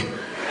of me.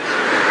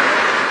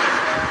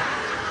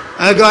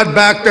 I got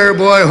back there,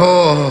 boy.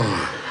 Oh.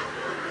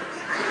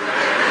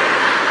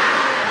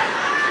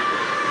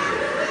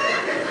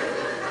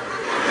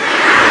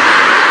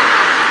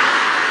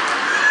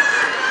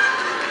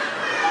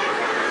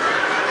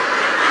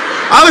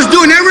 I was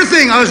doing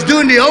everything. I was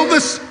doing the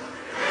Elvis.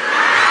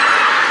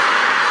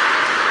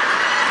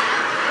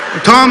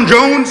 Tom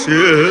Jones.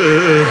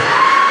 Yeah.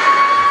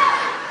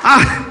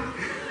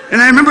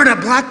 And I remember that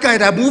black guy,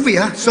 that movie,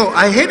 huh? So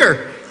I hit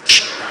her.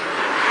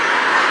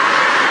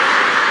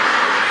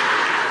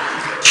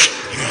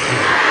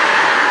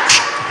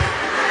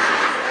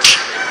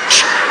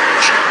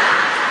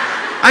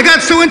 I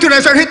got so into it,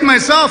 I started hitting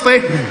myself, eh?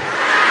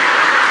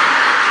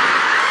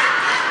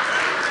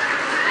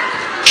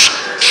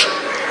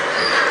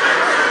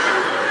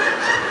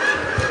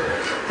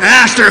 I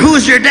asked her,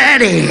 who's your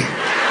daddy?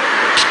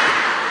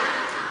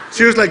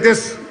 She was like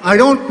this, I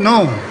don't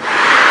know.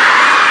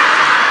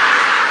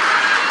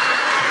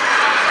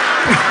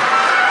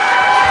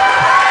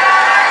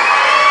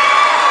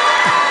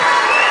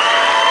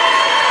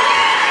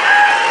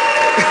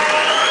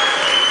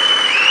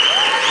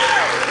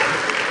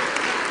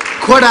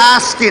 Quit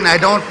asking, I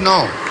don't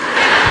know.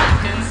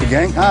 Hey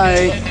gang,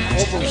 hi.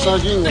 Oh, from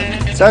Saging.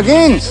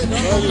 Sagings.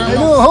 How you doing?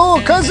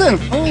 Oh, cousin.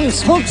 Holy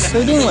smokes, how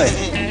you doing, like?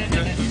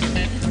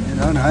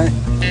 Hi.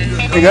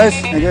 Hey guys,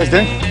 how you guys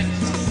doing?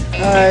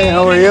 Hi,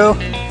 how are you?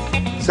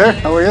 Sir,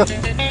 how are you?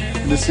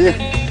 Good to see you.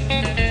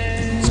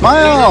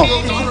 Smile!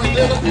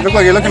 You look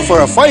like you're looking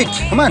for a fight.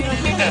 Come on.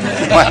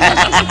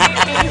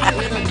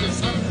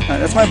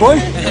 That's my boy.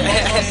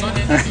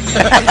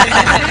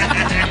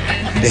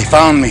 They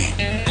found me.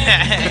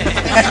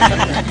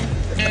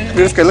 Look at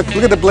this guy, look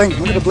at the bling,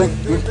 look at the bling.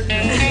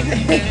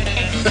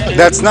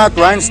 That's not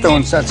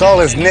rhinestones, that's all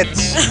his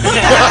knits.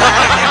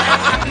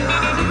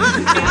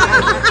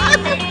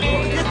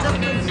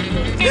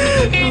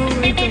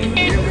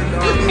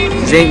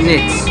 Jake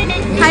Nix.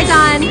 Hi,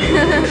 Don.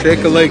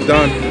 Shake a leg,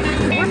 Don.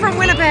 We're from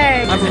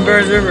Winnipeg. I'm from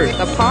Burns River.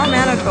 The Paw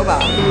Manitoba.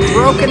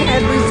 Broken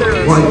Head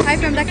Reserve. Hi,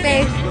 from Duck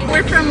Bay.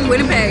 We're from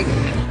Winnipeg.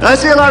 I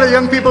see a lot of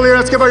young people here.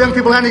 Let's give our young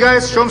people a hand, you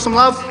guys. Show them some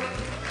love.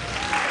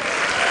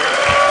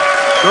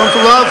 Show them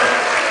some love.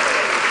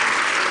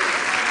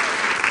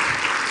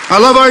 I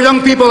love our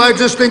young people. I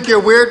just think you're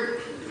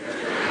weird.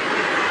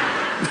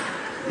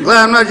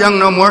 Glad I'm not young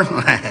no more.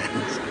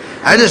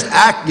 I just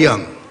act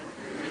young.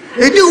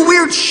 They do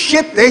weird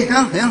shit, they,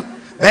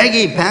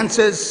 baggy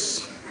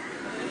pantses.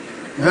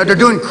 They're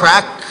doing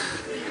crack.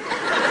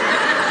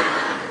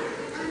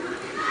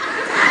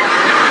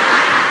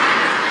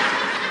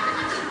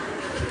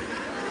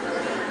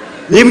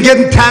 They even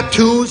getting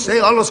tattoos,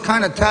 all those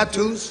kind of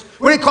tattoos.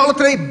 What do they call it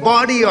today?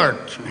 Body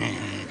art.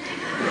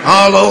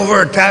 All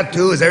over,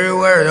 tattoos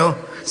everywhere,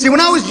 See, when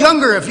I was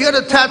younger, if you had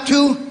a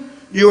tattoo,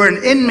 you were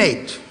an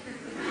inmate.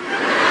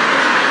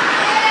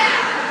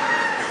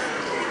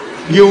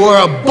 You were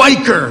a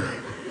biker,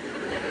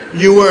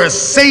 you were a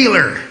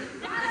sailor,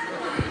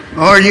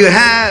 or you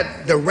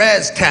had the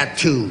res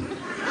tattoo,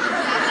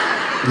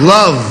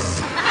 love.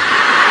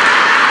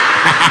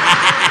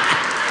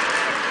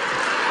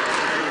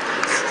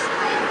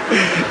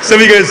 Some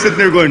of you guys sitting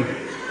there going,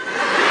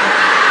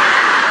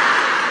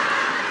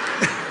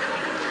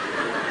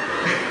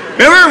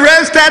 remember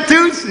res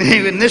tattoos?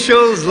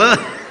 Initials,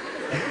 love.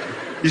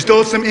 You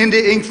stole some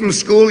India ink from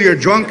school, you're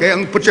drunk,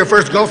 I'm gonna put your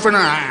first girlfriend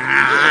on.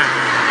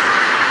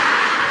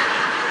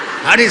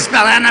 How do you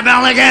spell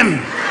Annabelle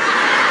again?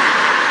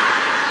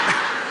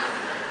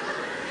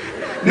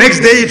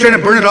 Next day, you're trying to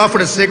burn it off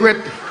with a cigarette.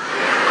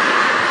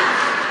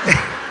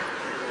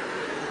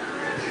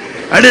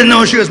 I didn't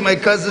know she was my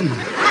cousin.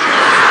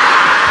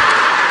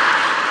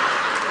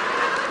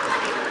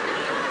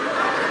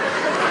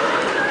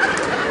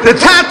 The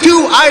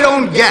tattoo I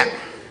don't get.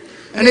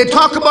 And they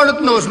talk about it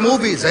in those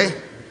movies, eh?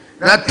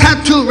 That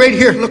tattoo right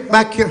here, look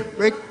back here,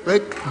 right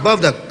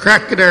above the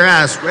crack of their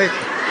ass, right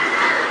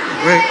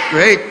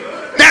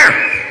there.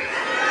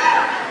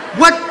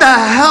 What the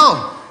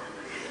hell?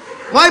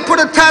 Why put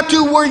a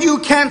tattoo where you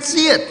can't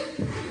see it?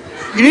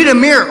 You need a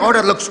mirror. Oh,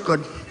 that looks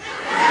good.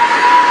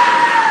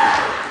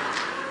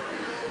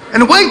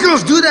 And white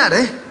girls do that,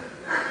 eh?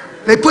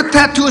 They put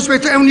tattoos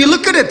right there, and when you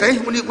look at it, eh?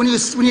 When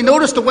you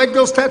notice the white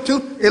girl's tattoo,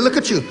 they look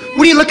at you.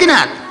 What are you looking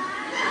at?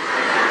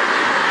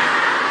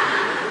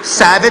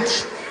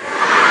 Savage.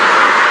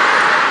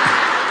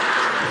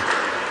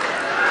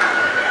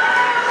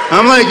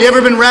 I'm like, you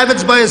ever been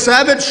ravaged by a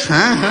savage?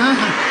 Huh?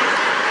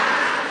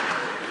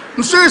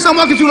 I'm serious, I'm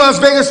walking through Las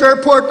Vegas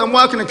airport, I'm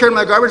walking and carrying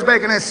my garbage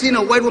bag, and I seen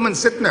a white woman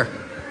sitting there.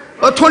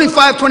 About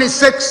 25,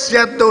 26, she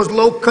had those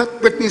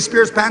low-cut Britney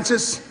Spears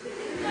pantses.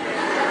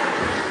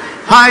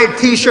 High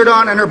t-shirt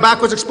on, and her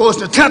back was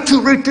exposed, and a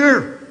tattoo right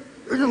there.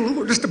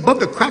 Just above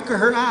the crack of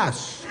her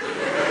ass.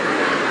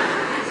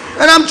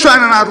 And I'm trying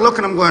to not look,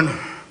 and I'm going...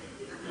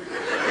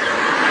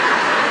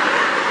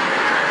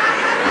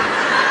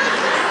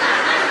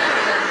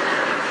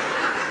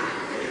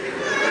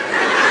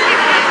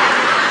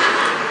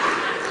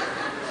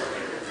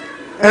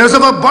 And it was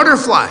of a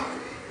butterfly.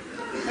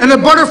 And the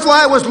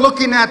butterfly was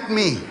looking at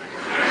me.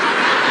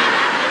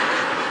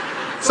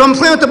 So I'm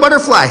playing with the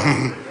butterfly.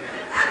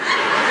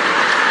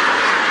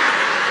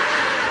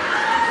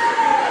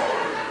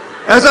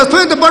 As I was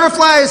playing with the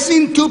butterfly, I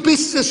seen two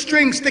pieces of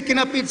string sticking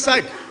up each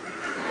side.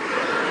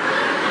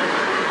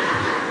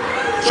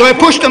 So I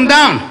pushed them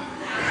down.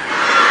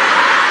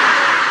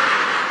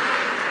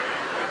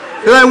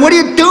 They're like, what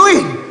are you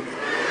doing?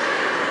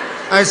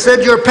 I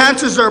said, your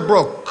pants are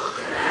broke.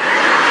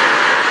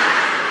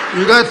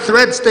 You got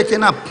thread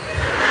sticking up.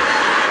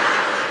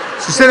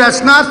 She said,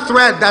 that's not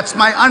thread, that's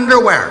my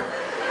underwear.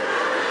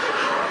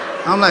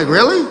 I'm like,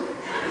 really?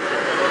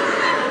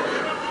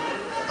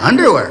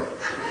 Underwear?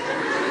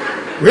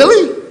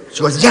 Really?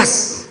 She goes,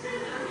 yes.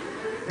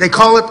 They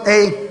call it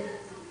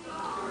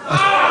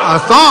a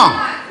thong.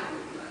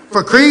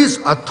 For Crees,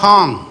 a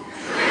tong.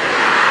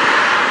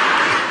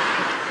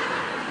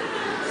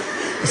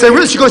 I said,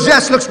 really? She goes,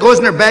 yes. Looks, goes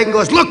in her bag and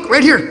goes, look,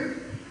 right here.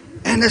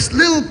 And this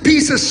little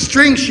piece of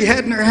string she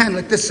had in her hand,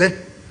 like this,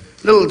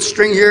 little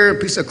string here, a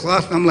piece of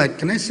cloth. And I'm like,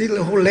 can I see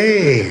the whole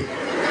leg?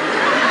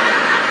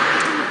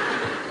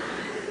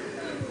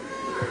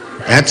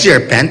 That's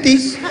your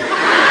panties?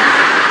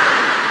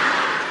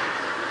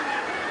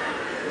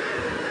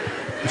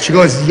 And she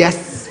goes,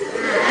 yes.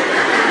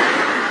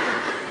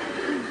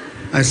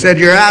 I said,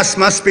 your ass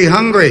must be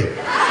hungry.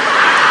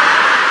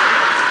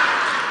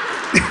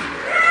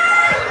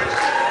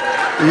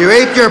 You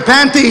ate your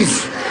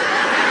panties.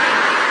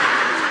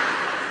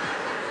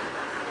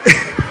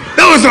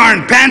 Those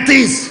aren't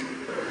panties.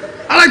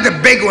 I like the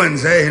big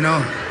ones, you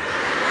know.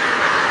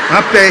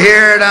 Up to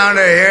here, down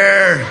to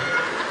here.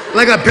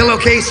 Like a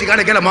pillowcase, you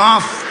gotta get them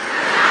off.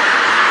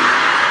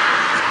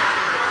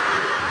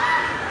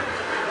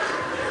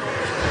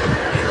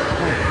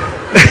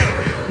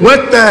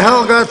 What the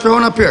hell got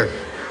thrown up here?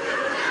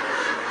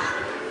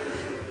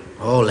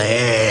 Ole.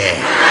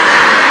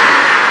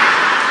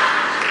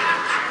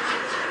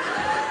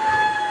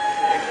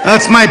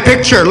 That's my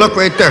picture, look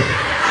right there.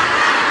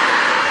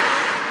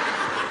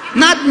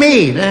 Not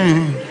me.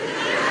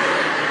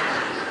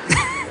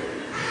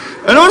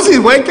 I notice these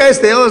white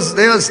guys, they always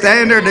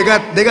stand there, they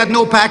got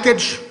no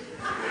package.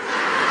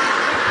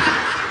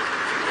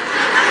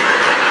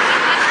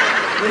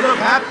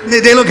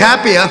 They look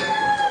happy, huh?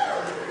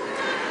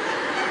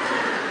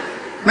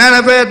 Man,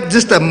 I've had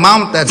just a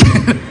mount that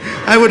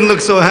I wouldn't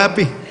look so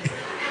happy.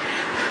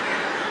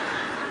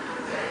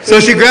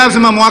 So she grabs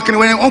him, I'm walking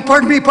away. Oh,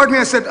 pardon me.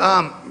 I said,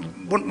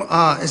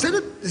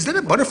 is that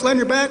a butterfly in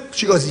your back?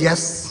 She goes,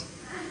 yes.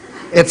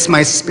 It's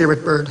my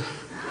spirit bird.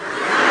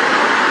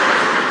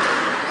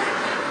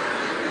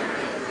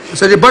 I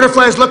said, your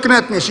butterfly's looking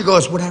at me. She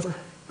goes, whatever.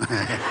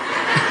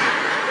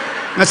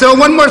 I said, oh,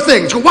 one more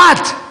thing. She goes,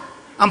 what?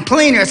 I'm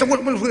playing here. I said, what?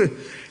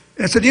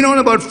 I said, you know, in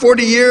about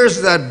 40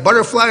 years, that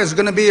butterfly is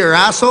going to be your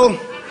asshole?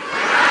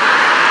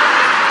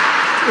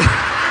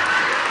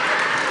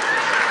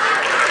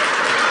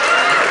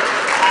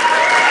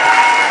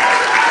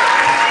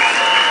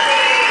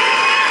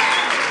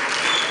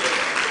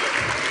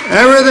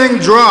 Everything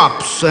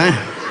drops, eh?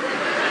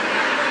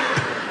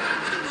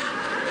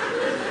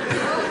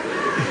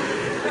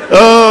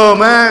 Oh,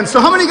 man.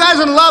 So how many guys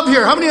in love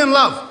here? How many in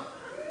love?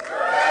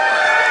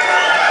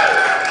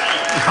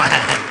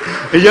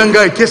 A young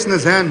guy kissing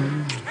his hand.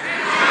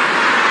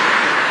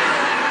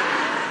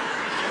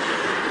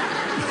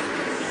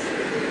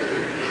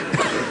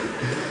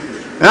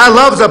 And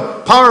love's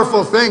a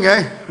powerful thing,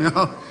 eh? You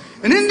know?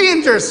 And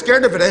Indians are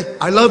scared of it, eh?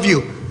 I love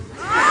you.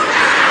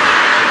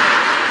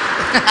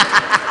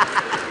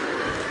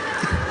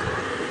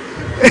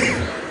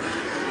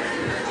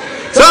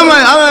 So I'm in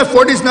my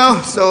 40s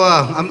now, so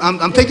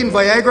I'm taking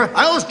Viagra.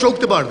 I always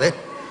joked about it, eh?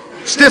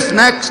 Stiff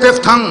neck,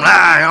 stiff tongue, you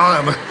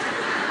know.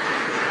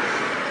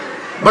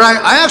 But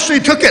I actually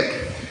took it.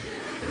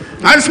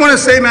 I just want to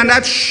say, man,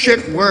 that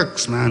shit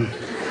works, man.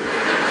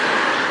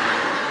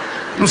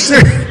 I'm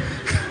serious.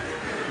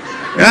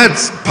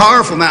 That's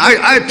powerful, man.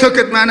 I took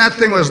it, man. That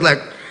thing was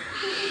like,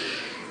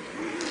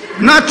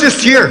 not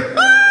just here.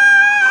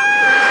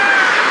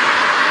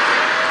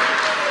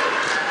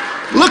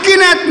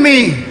 Looking at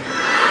me.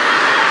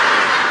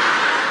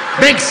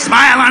 Big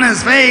smile on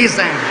his face.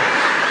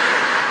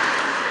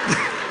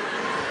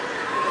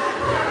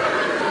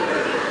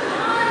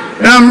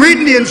 And I'm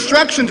reading the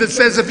instructions. It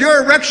says if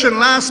your erection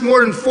lasts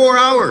more than 4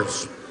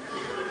 hours,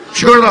 you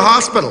should go to the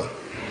hospital.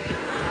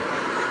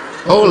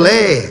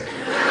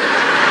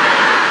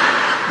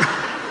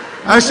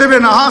 I should have been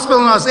in the hospital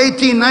when I was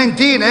 18,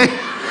 19, eh?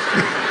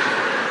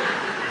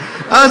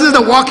 I was just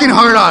a walking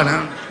hard on.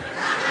 Huh?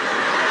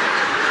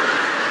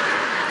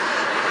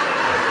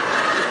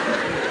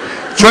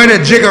 Trying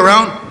to jig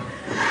around.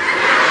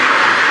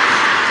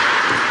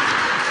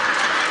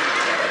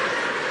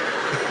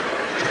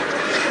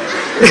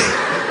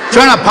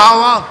 Trying to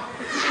powwow.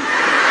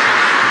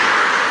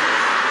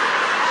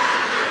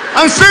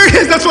 I'm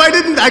serious, that's why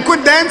I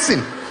quit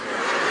dancing.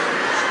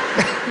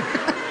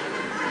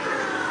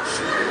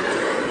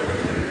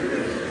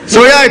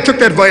 So yeah, I took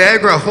that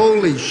Viagra.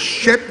 Holy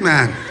shit,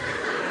 man.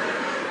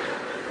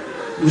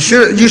 You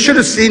should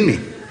have seen me.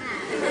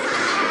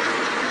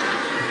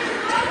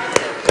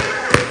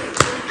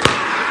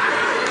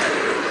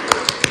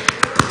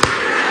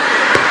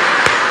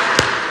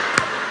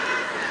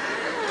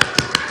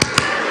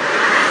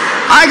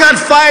 I got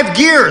 5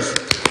 gears.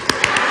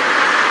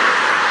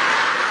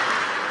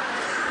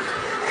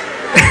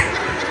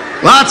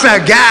 Lots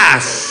of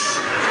gas.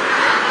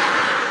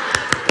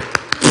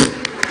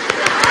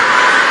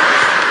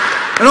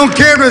 I don't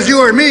care if it was you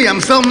or me, I'm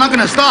still not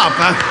gonna stop,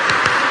 huh?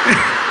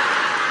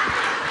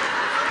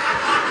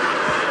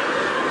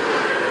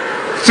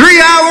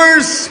 3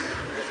 hours,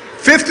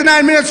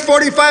 59 minutes,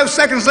 45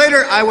 seconds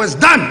later, I was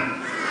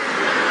done.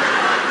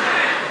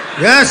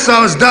 Yes,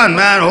 I was done,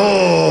 man.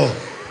 Oh,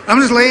 I'm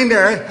just laying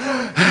there,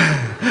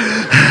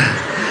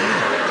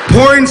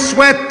 pouring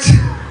sweat.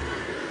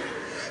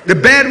 The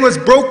bed was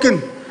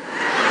broken.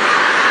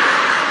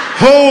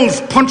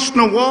 Holes punched in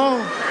the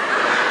wall.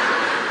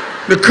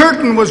 The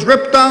curtain was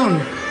ripped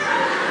down.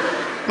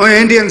 Oh,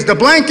 Indians, the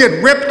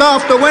blanket ripped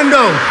off the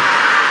window.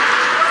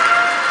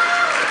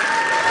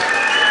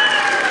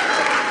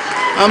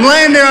 I'm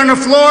laying there on the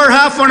floor,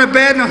 half on the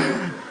bed.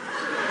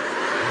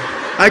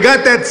 I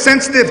got that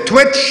sensitive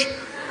twitch.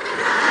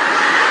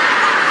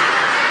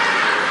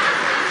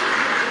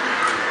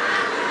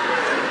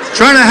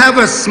 Trying to have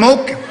a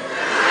smoke.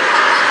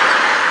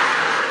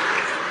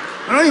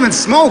 I don't even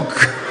smoke.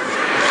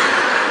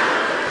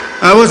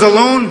 I was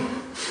alone.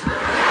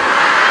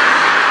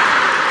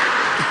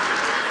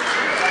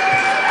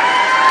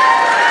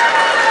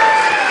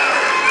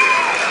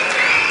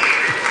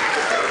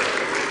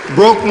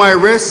 Broke my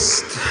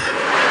wrist.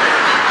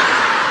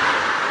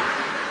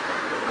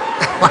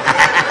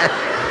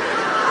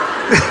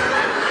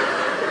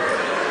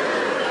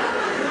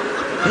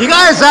 You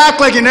guys act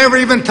like you never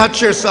even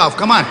touch yourself.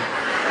 Come on.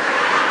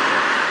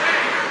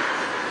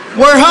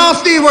 We're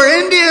healthy, we're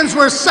Indians,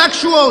 we're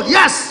sexual.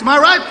 Yes, am I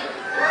right?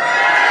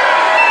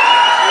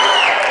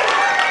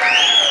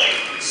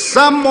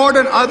 Some more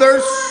than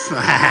others.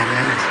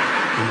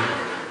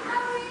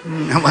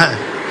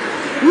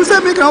 Who's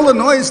that making all the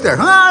noise there?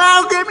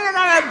 Oh, give me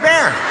another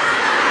beer.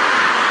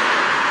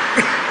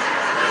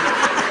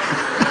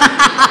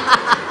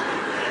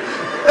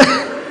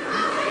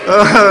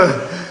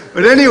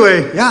 But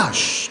anyway, yeah,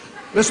 shh,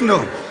 listen to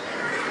him.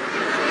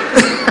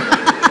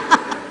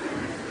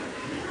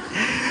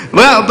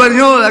 Well, but you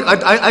know,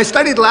 I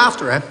studied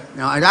laughter, eh?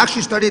 You know, I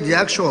actually studied the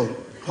actual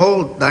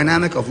whole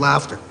dynamic of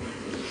laughter.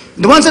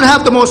 The ones that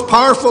have the most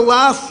powerful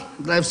laugh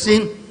that I've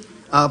seen,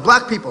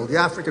 black people, the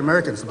African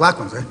Americans, the black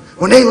ones, eh?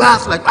 When they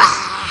laugh like,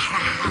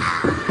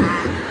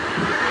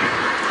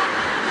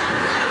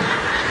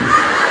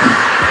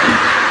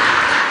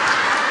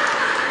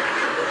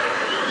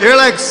 they're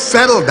like,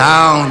 settle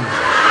down.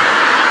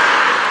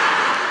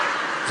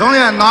 It's only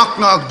a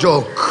knock-knock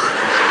joke.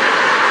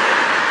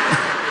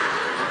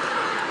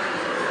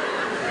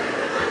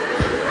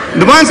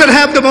 The ones that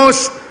have the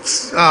most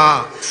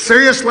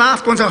serious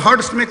laugh, the ones that are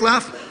hardest to make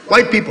laugh,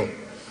 white people.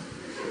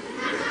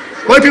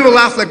 White people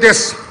laugh like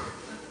this.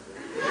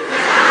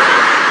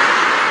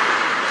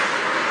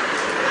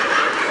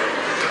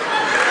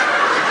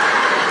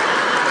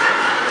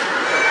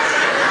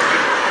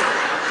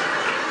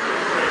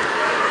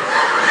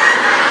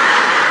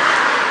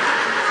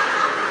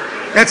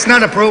 That's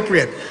not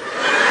appropriate.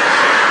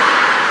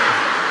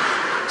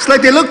 It's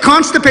like they look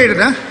constipated,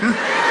 huh?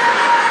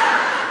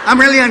 I'm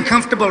really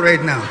uncomfortable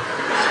right now.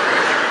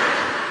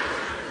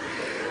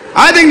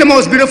 I think the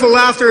most beautiful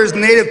laughter is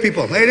native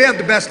people. They have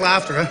the best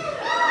laughter, huh?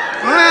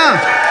 Oh, yeah.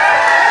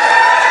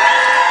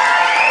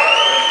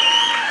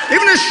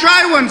 Even the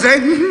shy ones, eh?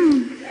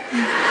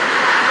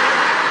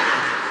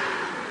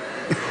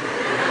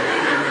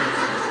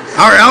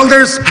 Our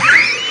elders.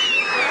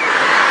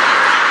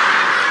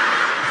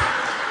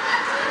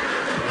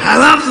 I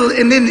love the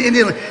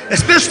Indian,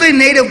 especially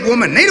native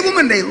women. Native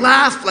women, they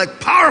laugh like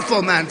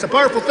powerful, man. It's a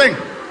powerful thing.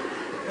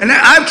 And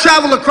I've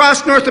traveled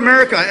across North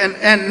America,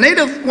 and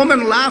native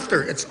woman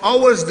laughter, it's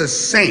always the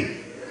same.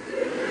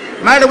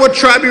 No matter what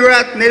tribe you're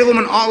at, native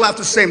women all laugh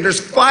the same.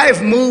 There's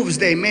 5 moves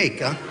they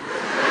make, huh?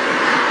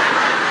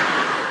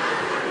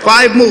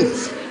 5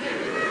 moves.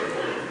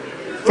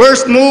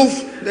 First move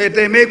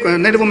they make when a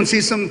native woman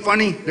sees something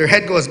funny, their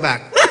head goes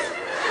back.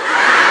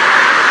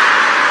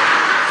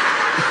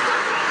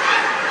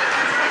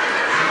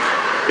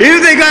 Even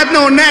if they got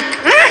no neck.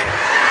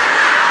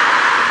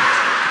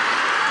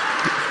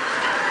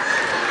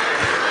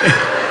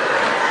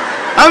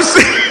 I'm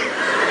serious.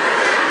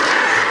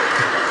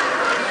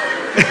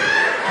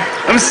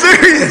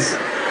 serious.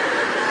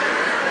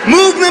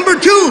 Move number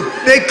 2,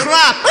 they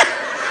clap.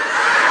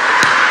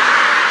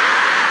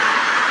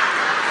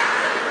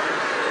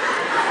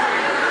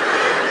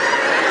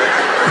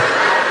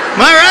 Am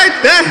I right?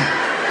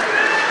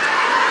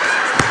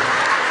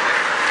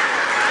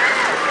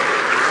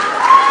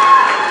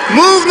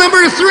 Move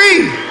number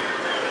 3,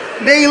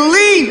 they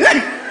lean.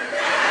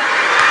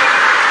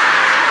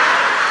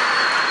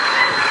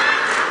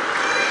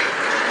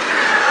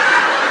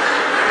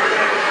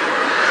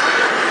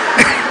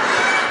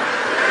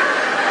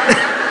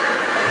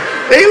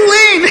 They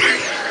lean.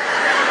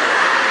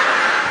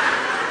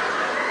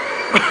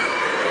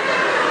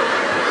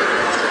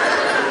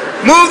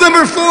 Move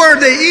number 4,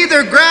 they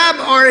either grab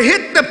or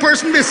hit the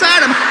person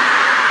beside them.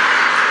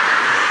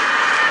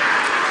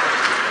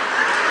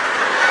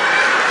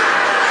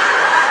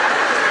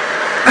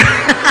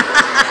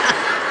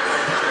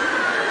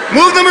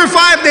 Move number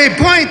 5, they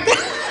point.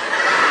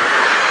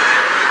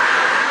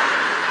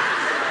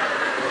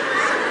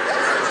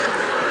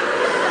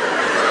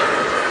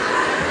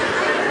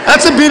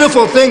 That's a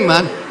beautiful thing,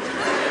 man.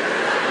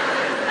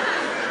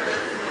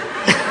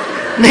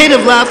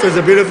 Native laughter is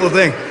a beautiful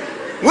thing.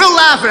 We'll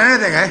laugh at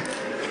anything, eh?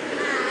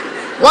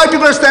 White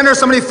people are standing there,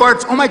 somebody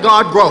farts, oh my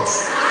God,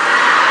 gross.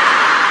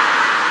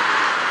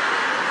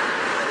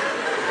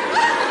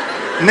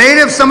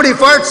 Native, somebody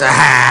farts,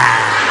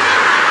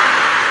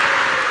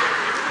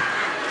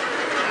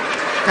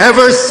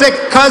 ever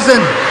sick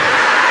cousin.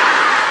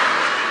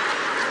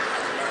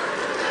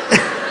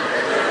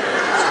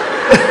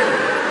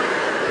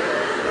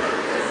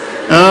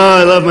 Oh,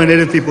 I love my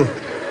native people.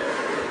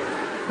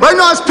 But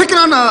no, I was picking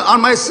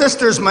on my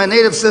sisters, my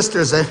native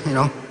sisters, you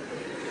know.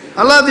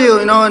 I love you,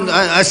 you know, and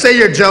I say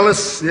you're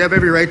jealous. You have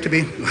every right to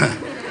be.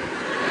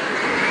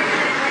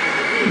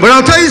 But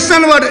I'll tell you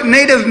something about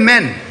native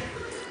men.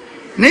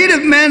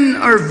 Native men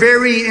are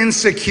very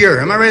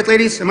insecure. Am I right,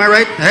 ladies? Am I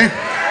right? Eh?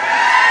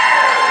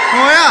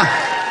 Oh, yeah.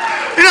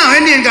 You know,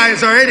 Indian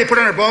guys are, they put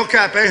on their ball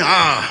cap, eh?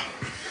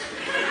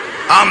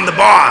 I'm the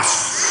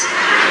boss.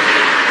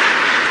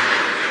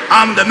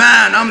 I'm the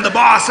man. I'm the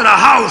boss of the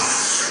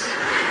house.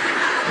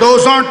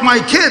 Those aren't my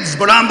kids,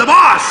 but I'm the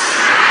boss.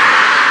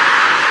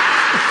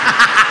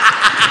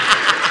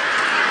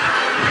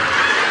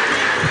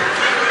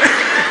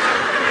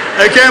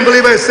 I can't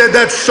believe I said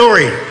that.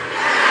 Sorry.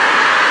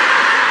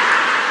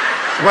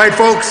 Right,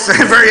 folks?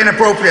 Very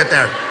inappropriate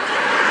there.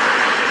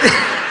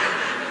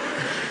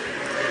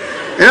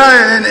 You know,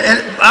 and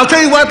I'll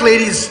tell you what,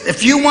 ladies.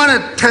 If you want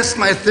to test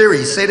my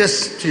theory, say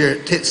this to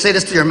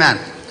your man.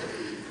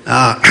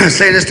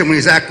 Say this to him when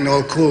he's acting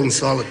all cool and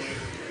solid.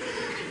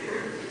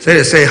 Say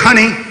this. Say,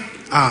 honey,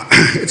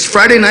 it's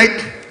Friday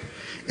night.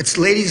 It's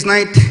ladies'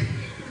 night.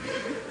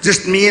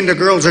 Just me and the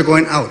girls are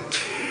going out.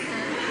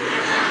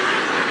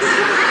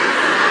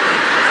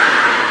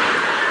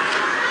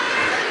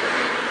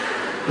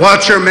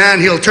 Watch your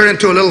man, he'll turn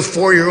into a little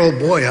 4-year-old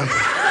boy, huh?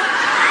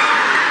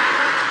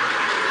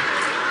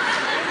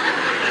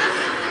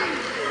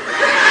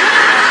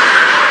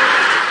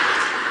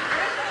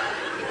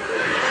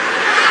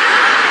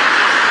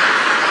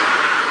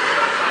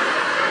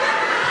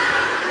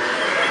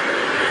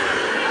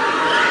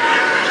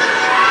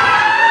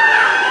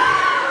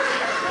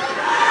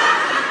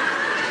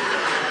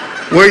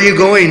 Where are you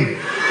going?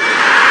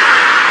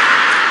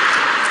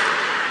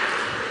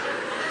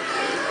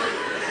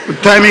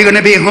 What time are you going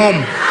to be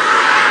home?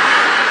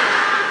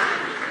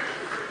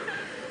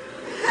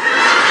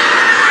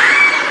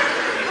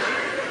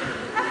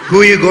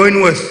 Who are you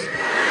going with?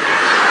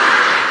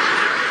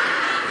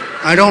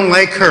 I don't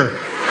like her.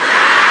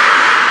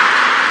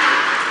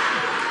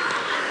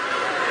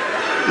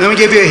 Let me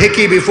give you a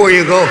hickey before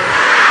you go.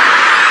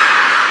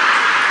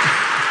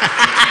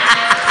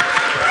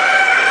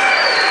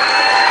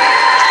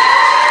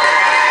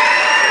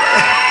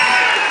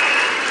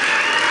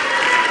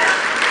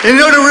 You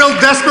know, they're real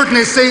desperate and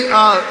they say,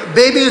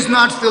 baby is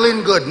not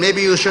feeling good.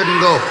 Maybe you shouldn't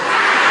go.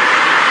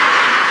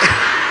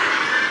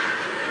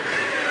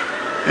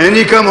 And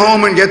you come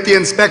home and get the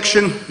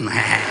inspection.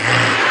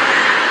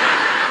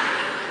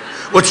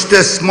 What's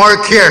this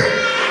mark here?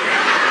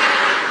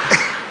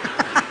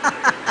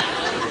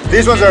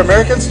 These ones are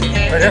Americans?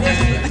 Right here?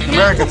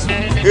 Americans.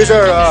 These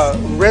are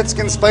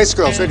Redskin Spice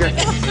Girls right here.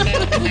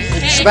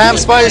 Spam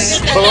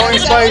Spice, Bologna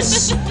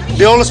Spice.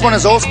 The oldest one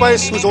is Old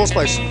Spice. Who's Old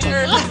Spice?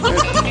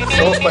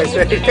 Old Spice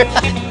right here.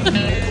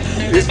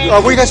 Where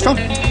are you guys from?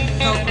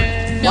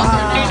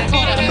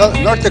 Wow.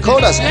 North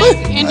Dakotas.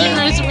 Indian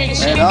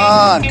reservation. Right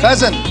on,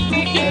 cousin.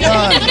 Right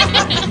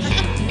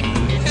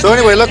on. So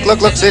anyway, look,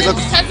 see, look.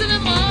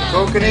 Cousin-in-law.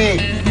 Kokanee.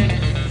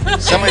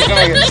 Somebody's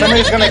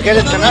gonna get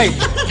it tonight.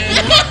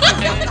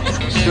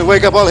 She's gonna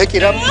wake up all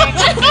hickied up.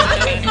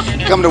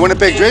 Come to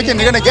Winnipeg drinking,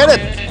 you're gonna get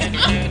it.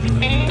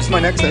 This is my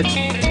next ex.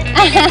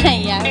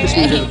 Yeah,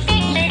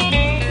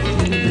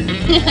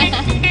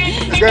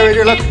 This right. guy right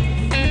here, look.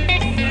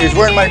 He's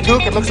wearing my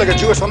toque. It looks like a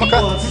Jewish yarmulke.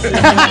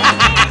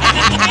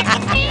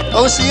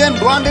 OCN,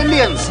 Blonde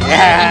Indians.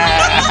 Yeah.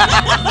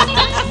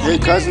 Hey,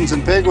 cousins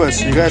and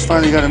Peguas. You guys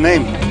finally got a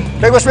name.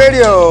 Peguas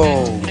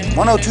Radio.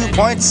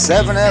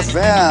 102.7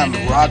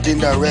 FM, rocking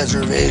the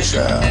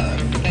reservation.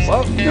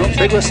 Well, you know,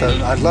 Peguis,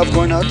 I love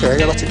going out there. I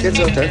got lots of kids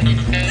out there.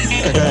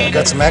 I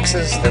got some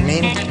exes, they're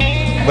mean.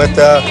 But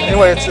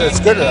anyway, it's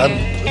good.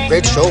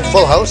 Great show,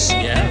 full house.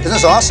 Yeah. Isn't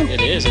this awesome? It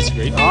is, it's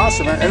great.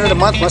 Awesome, man. End of the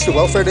month, must be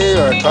welfare day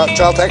or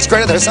child tax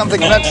credit or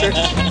something, I'm not sure.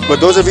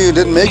 But those of you who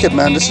didn't make it,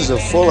 man, this is a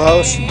full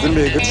house. It's going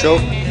to be a good show.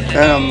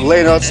 And I'm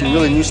laying out some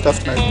really new stuff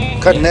tonight.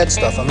 Cutting edge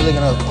stuff. I'm really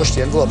going to push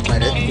the envelope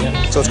tonight, eh?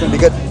 Yeah. So it's going to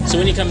be good. So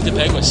when you come to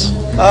Peguis?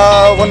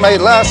 When my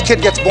last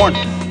kid gets born.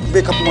 It'll be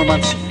a couple more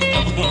months.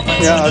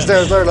 Yeah, I was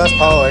there last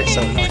Powell,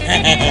 so.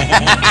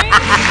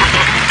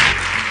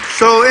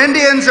 So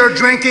Indians are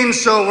drinking,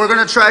 so we're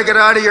going to try to get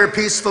out of here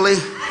peacefully.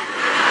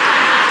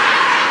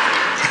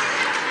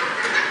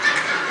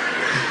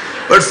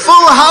 But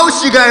full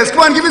house, you guys.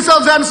 Come on, give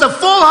yourselves a hand. It's a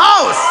full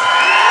house.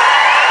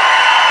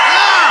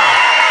 Yeah.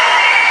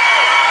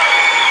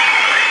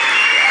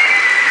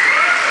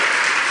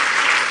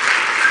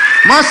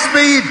 Must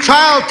be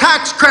child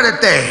tax credit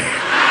day.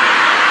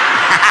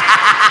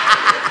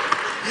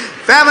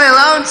 Family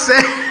allowance.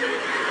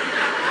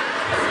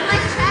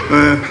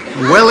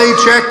 Willie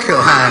check.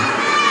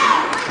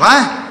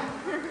 What?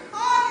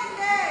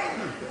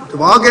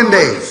 Toboggan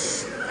days.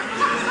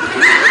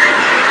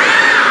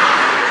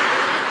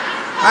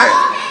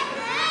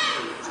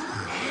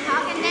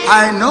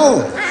 I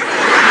know.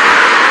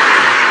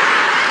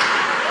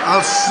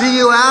 I'll see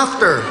you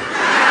after.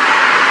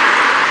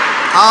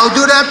 I'll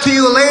do that to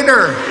you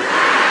later.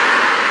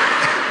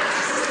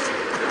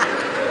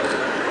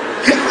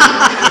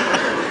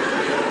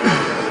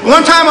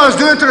 One time I was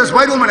doing it to this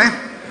white woman, eh?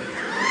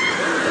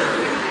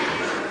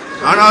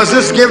 And I was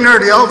just giving her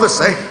the Elvis,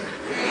 eh?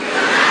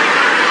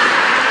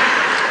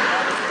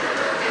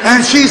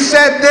 And she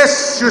said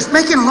this. She was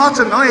making lots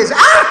of noise.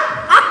 Ah!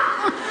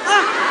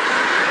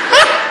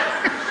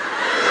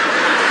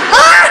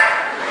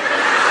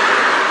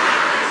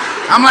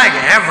 I'm like,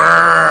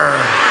 ever.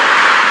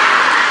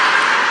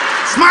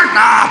 Smart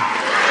now.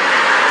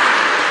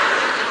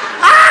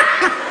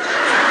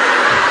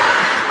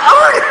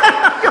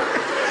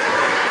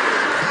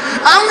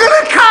 I'm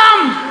gonna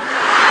come.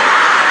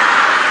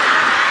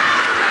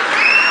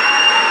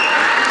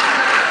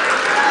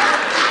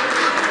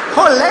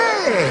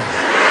 Holy.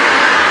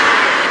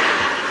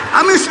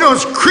 I'm used to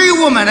those Cree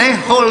women, eh?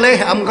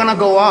 Holy, I'm gonna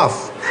go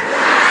off.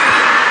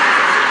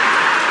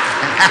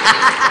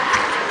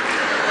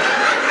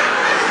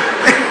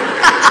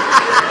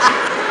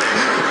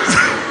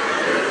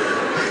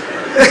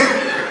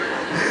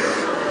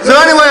 So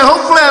anyway,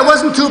 hopefully I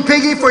wasn't too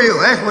piggy for you,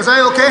 eh? Was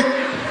I okay?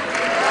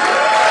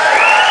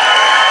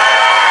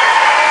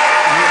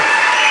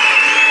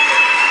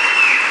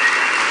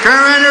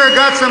 Karen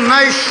got some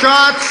nice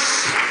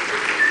shots.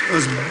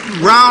 Those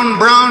round,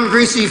 brown,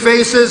 greasy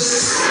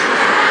faces.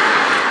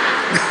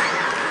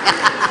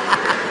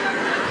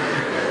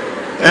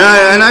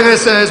 And like I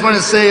said, I just want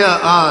to say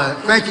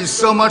thank you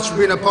so much for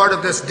being a part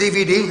of this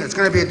DVD. It's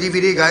going to be a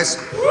DVD, guys.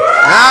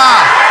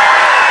 Yeah.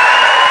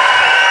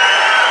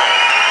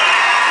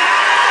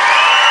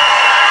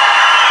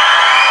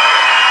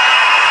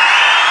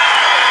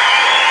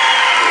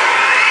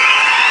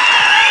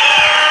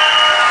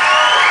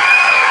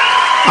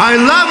 I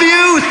love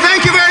you.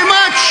 Thank you very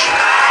much.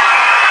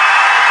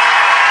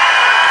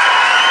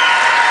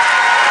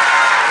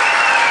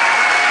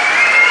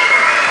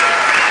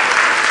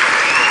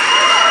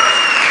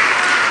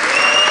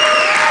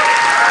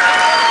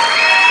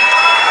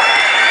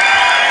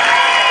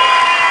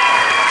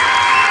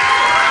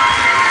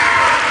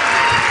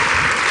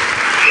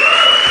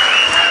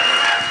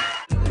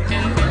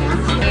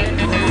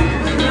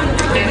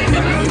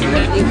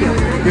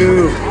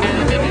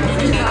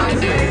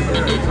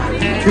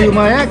 To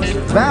my ex,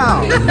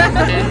 Val.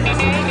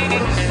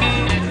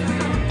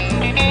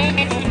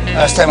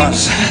 Last time I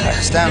was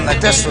standing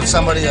like this with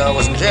somebody who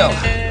was in jail.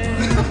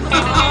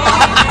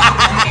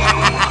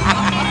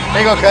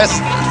 There you go, Chris.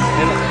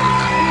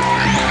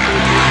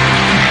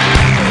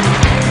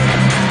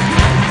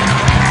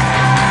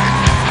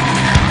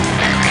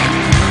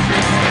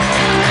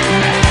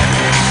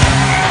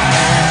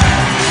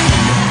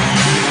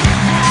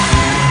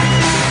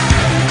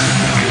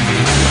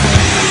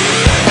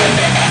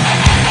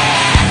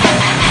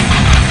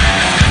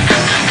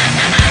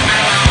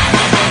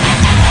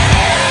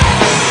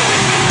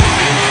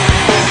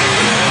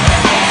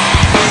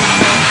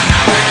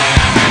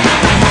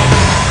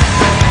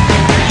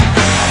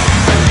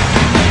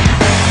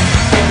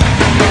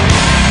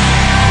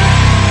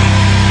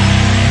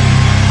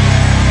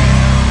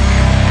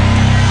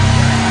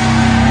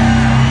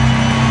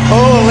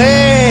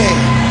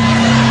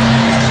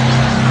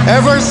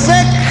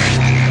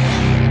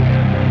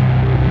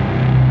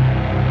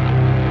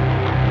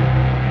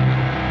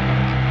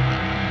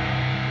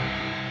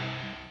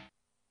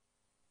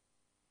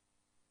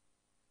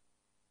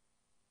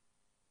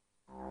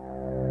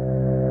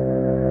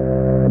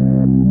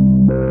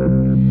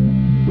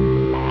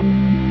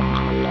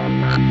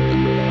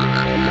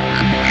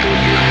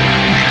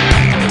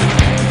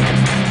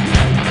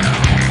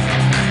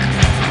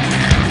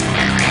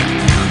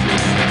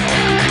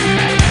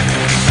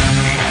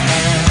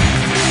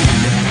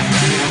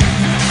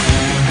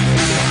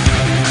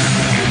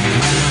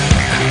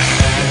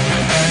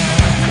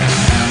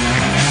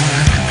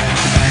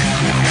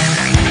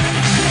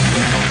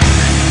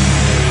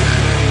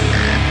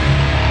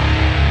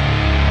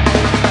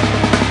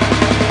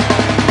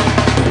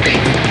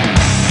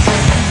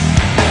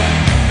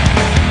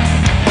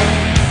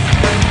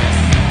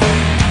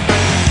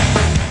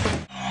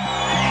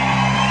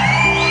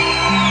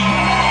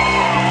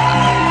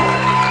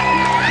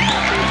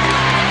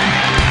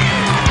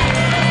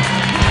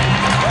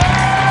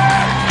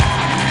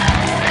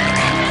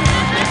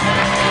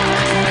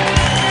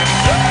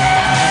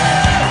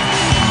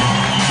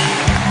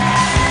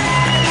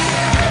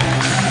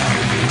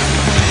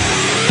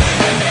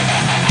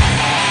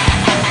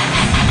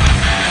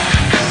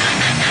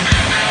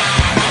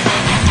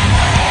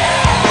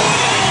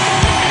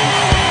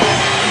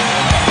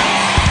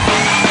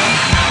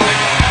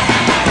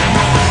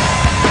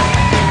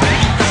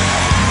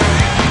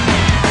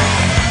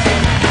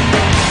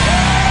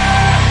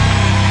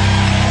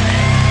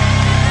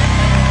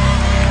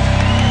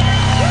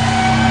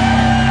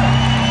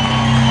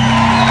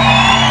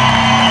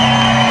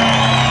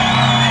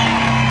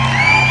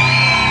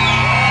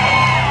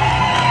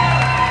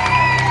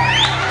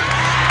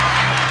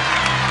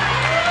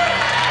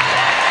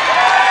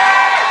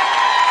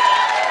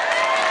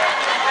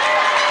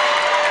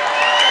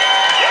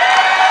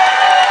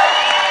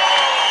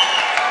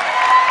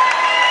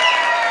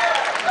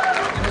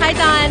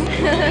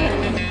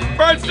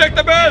 Burnstick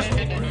the best!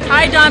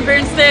 Hi, Don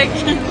Burnstick.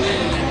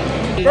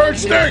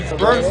 Burnstick.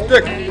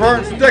 Burnstick,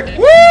 burnstick.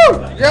 Woo!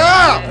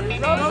 Yeah.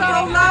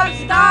 Rosa loves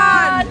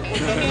Don.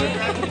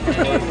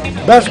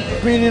 Best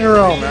comedian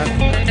around, man.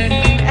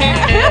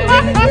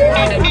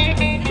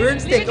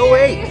 Burnstick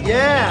 08,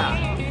 yeah!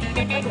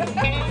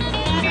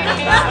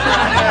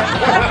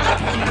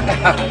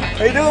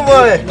 How you doing,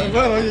 boy?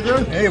 How you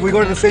doing? Hey, we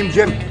go to the same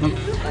gym.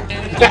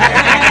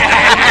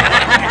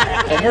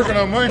 I'm working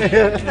on mine.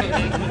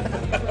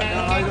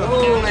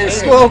 Holy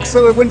smokes,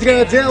 so when's you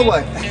gonna jail,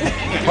 what?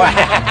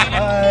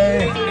 Hi.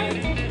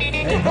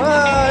 Hey,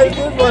 hi,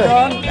 good boy.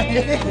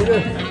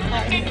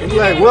 It's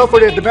like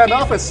welfare at the bad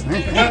office.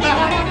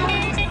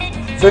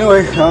 So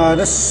anyway,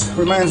 this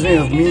reminds me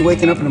of me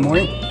waking up in the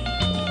morning.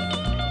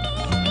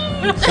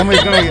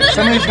 Somebody's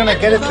gonna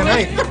get it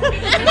tonight.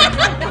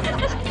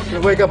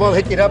 Gonna wake up all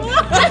hickeyed up.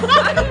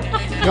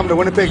 Come to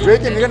Winnipeg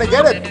drinking, you're gonna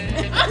get it.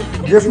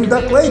 You're from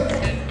Duck Lake.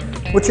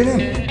 What's your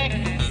name?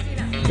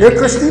 You're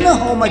Christina?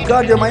 Oh my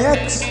God, you're my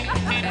ex.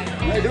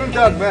 How you doing,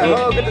 Doug, man?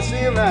 Oh, good to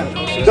see you, man.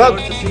 Doug,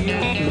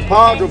 the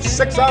pond drove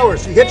 6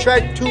 hours. She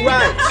hitchhiked 2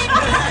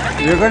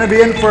 rides. You're gonna be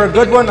in for a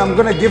good one. I'm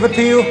gonna give it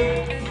to you.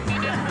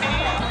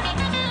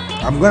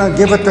 I'm gonna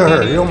give it to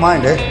her. You don't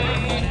mind,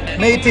 eh?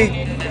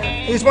 Matey.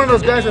 He's one of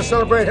those guys that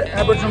celebrate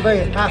Aboriginal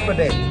Day half a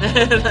day.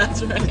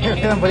 That's right.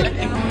 Yeah, buddy.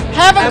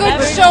 Have a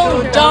good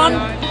show, Don.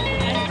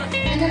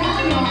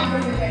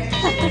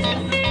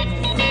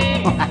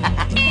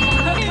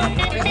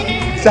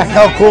 Is that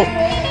how cool?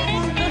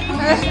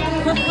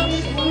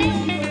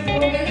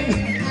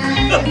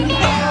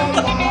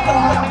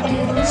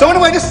 So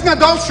anyway, this is an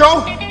adult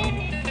show.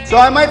 So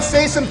I might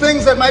say some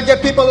things that might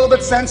get people a little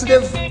bit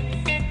sensitive.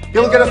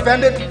 People get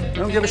offended. I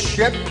don't give a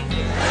shit.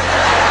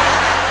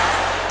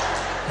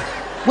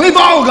 We've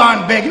all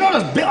gone big. You know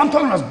those big, I'm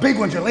talking those big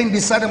ones. You're laying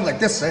beside them like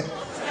this, eh?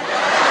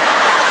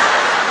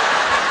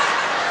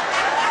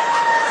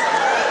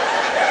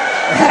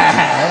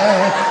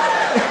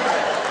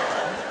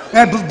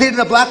 I dated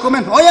a black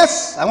woman. Oh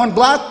yes, I went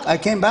black. I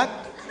came back.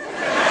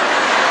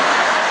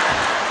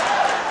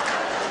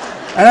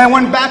 And I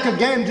went back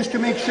again just to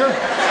make sure.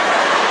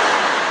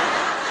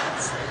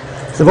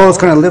 So I've always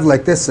kind of lived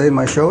like this, eh, in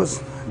my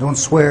shows. Don't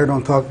swear,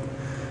 don't talk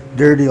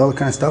dirty, all that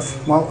kind of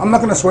stuff. Well, I'm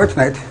not going to swear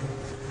tonight,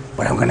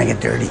 but I'm going to get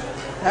dirty.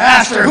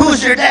 Ask her,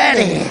 who's your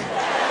daddy?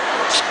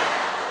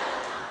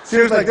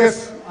 Serious like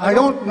this, I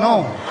don't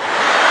know.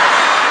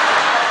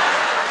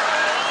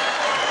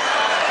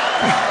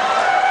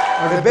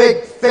 Or the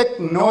big, thick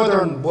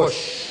northern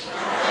bush.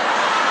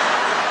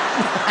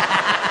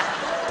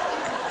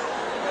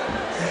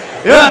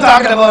 You know what I'm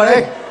talking about,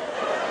 eh?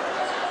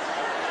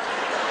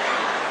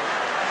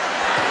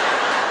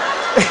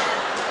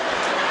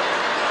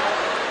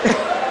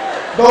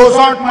 Those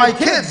aren't my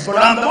kids, but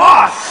I'm the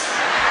boss.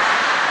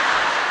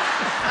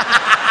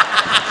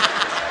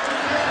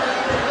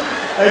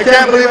 I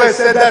can't believe I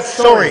said that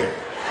story.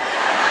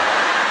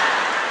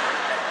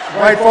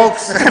 White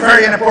folks,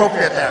 very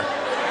inappropriate there.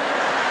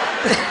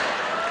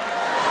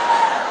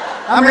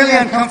 I'm really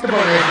uncomfortable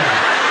right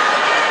now.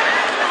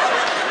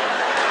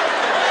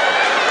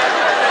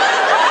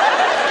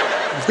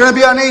 It's going to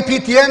be on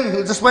APTN.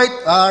 We'll just wait.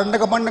 Oh,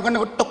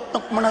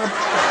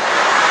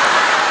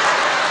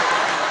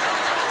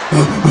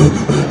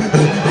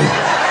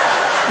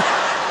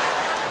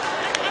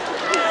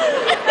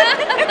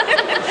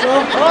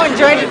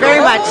 enjoyed it very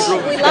much.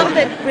 We loved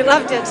it. We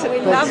loved it. We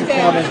loved it.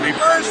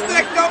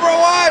 Burnstick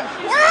 #1!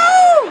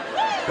 Woo!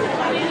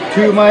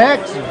 To my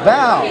ex,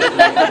 Val.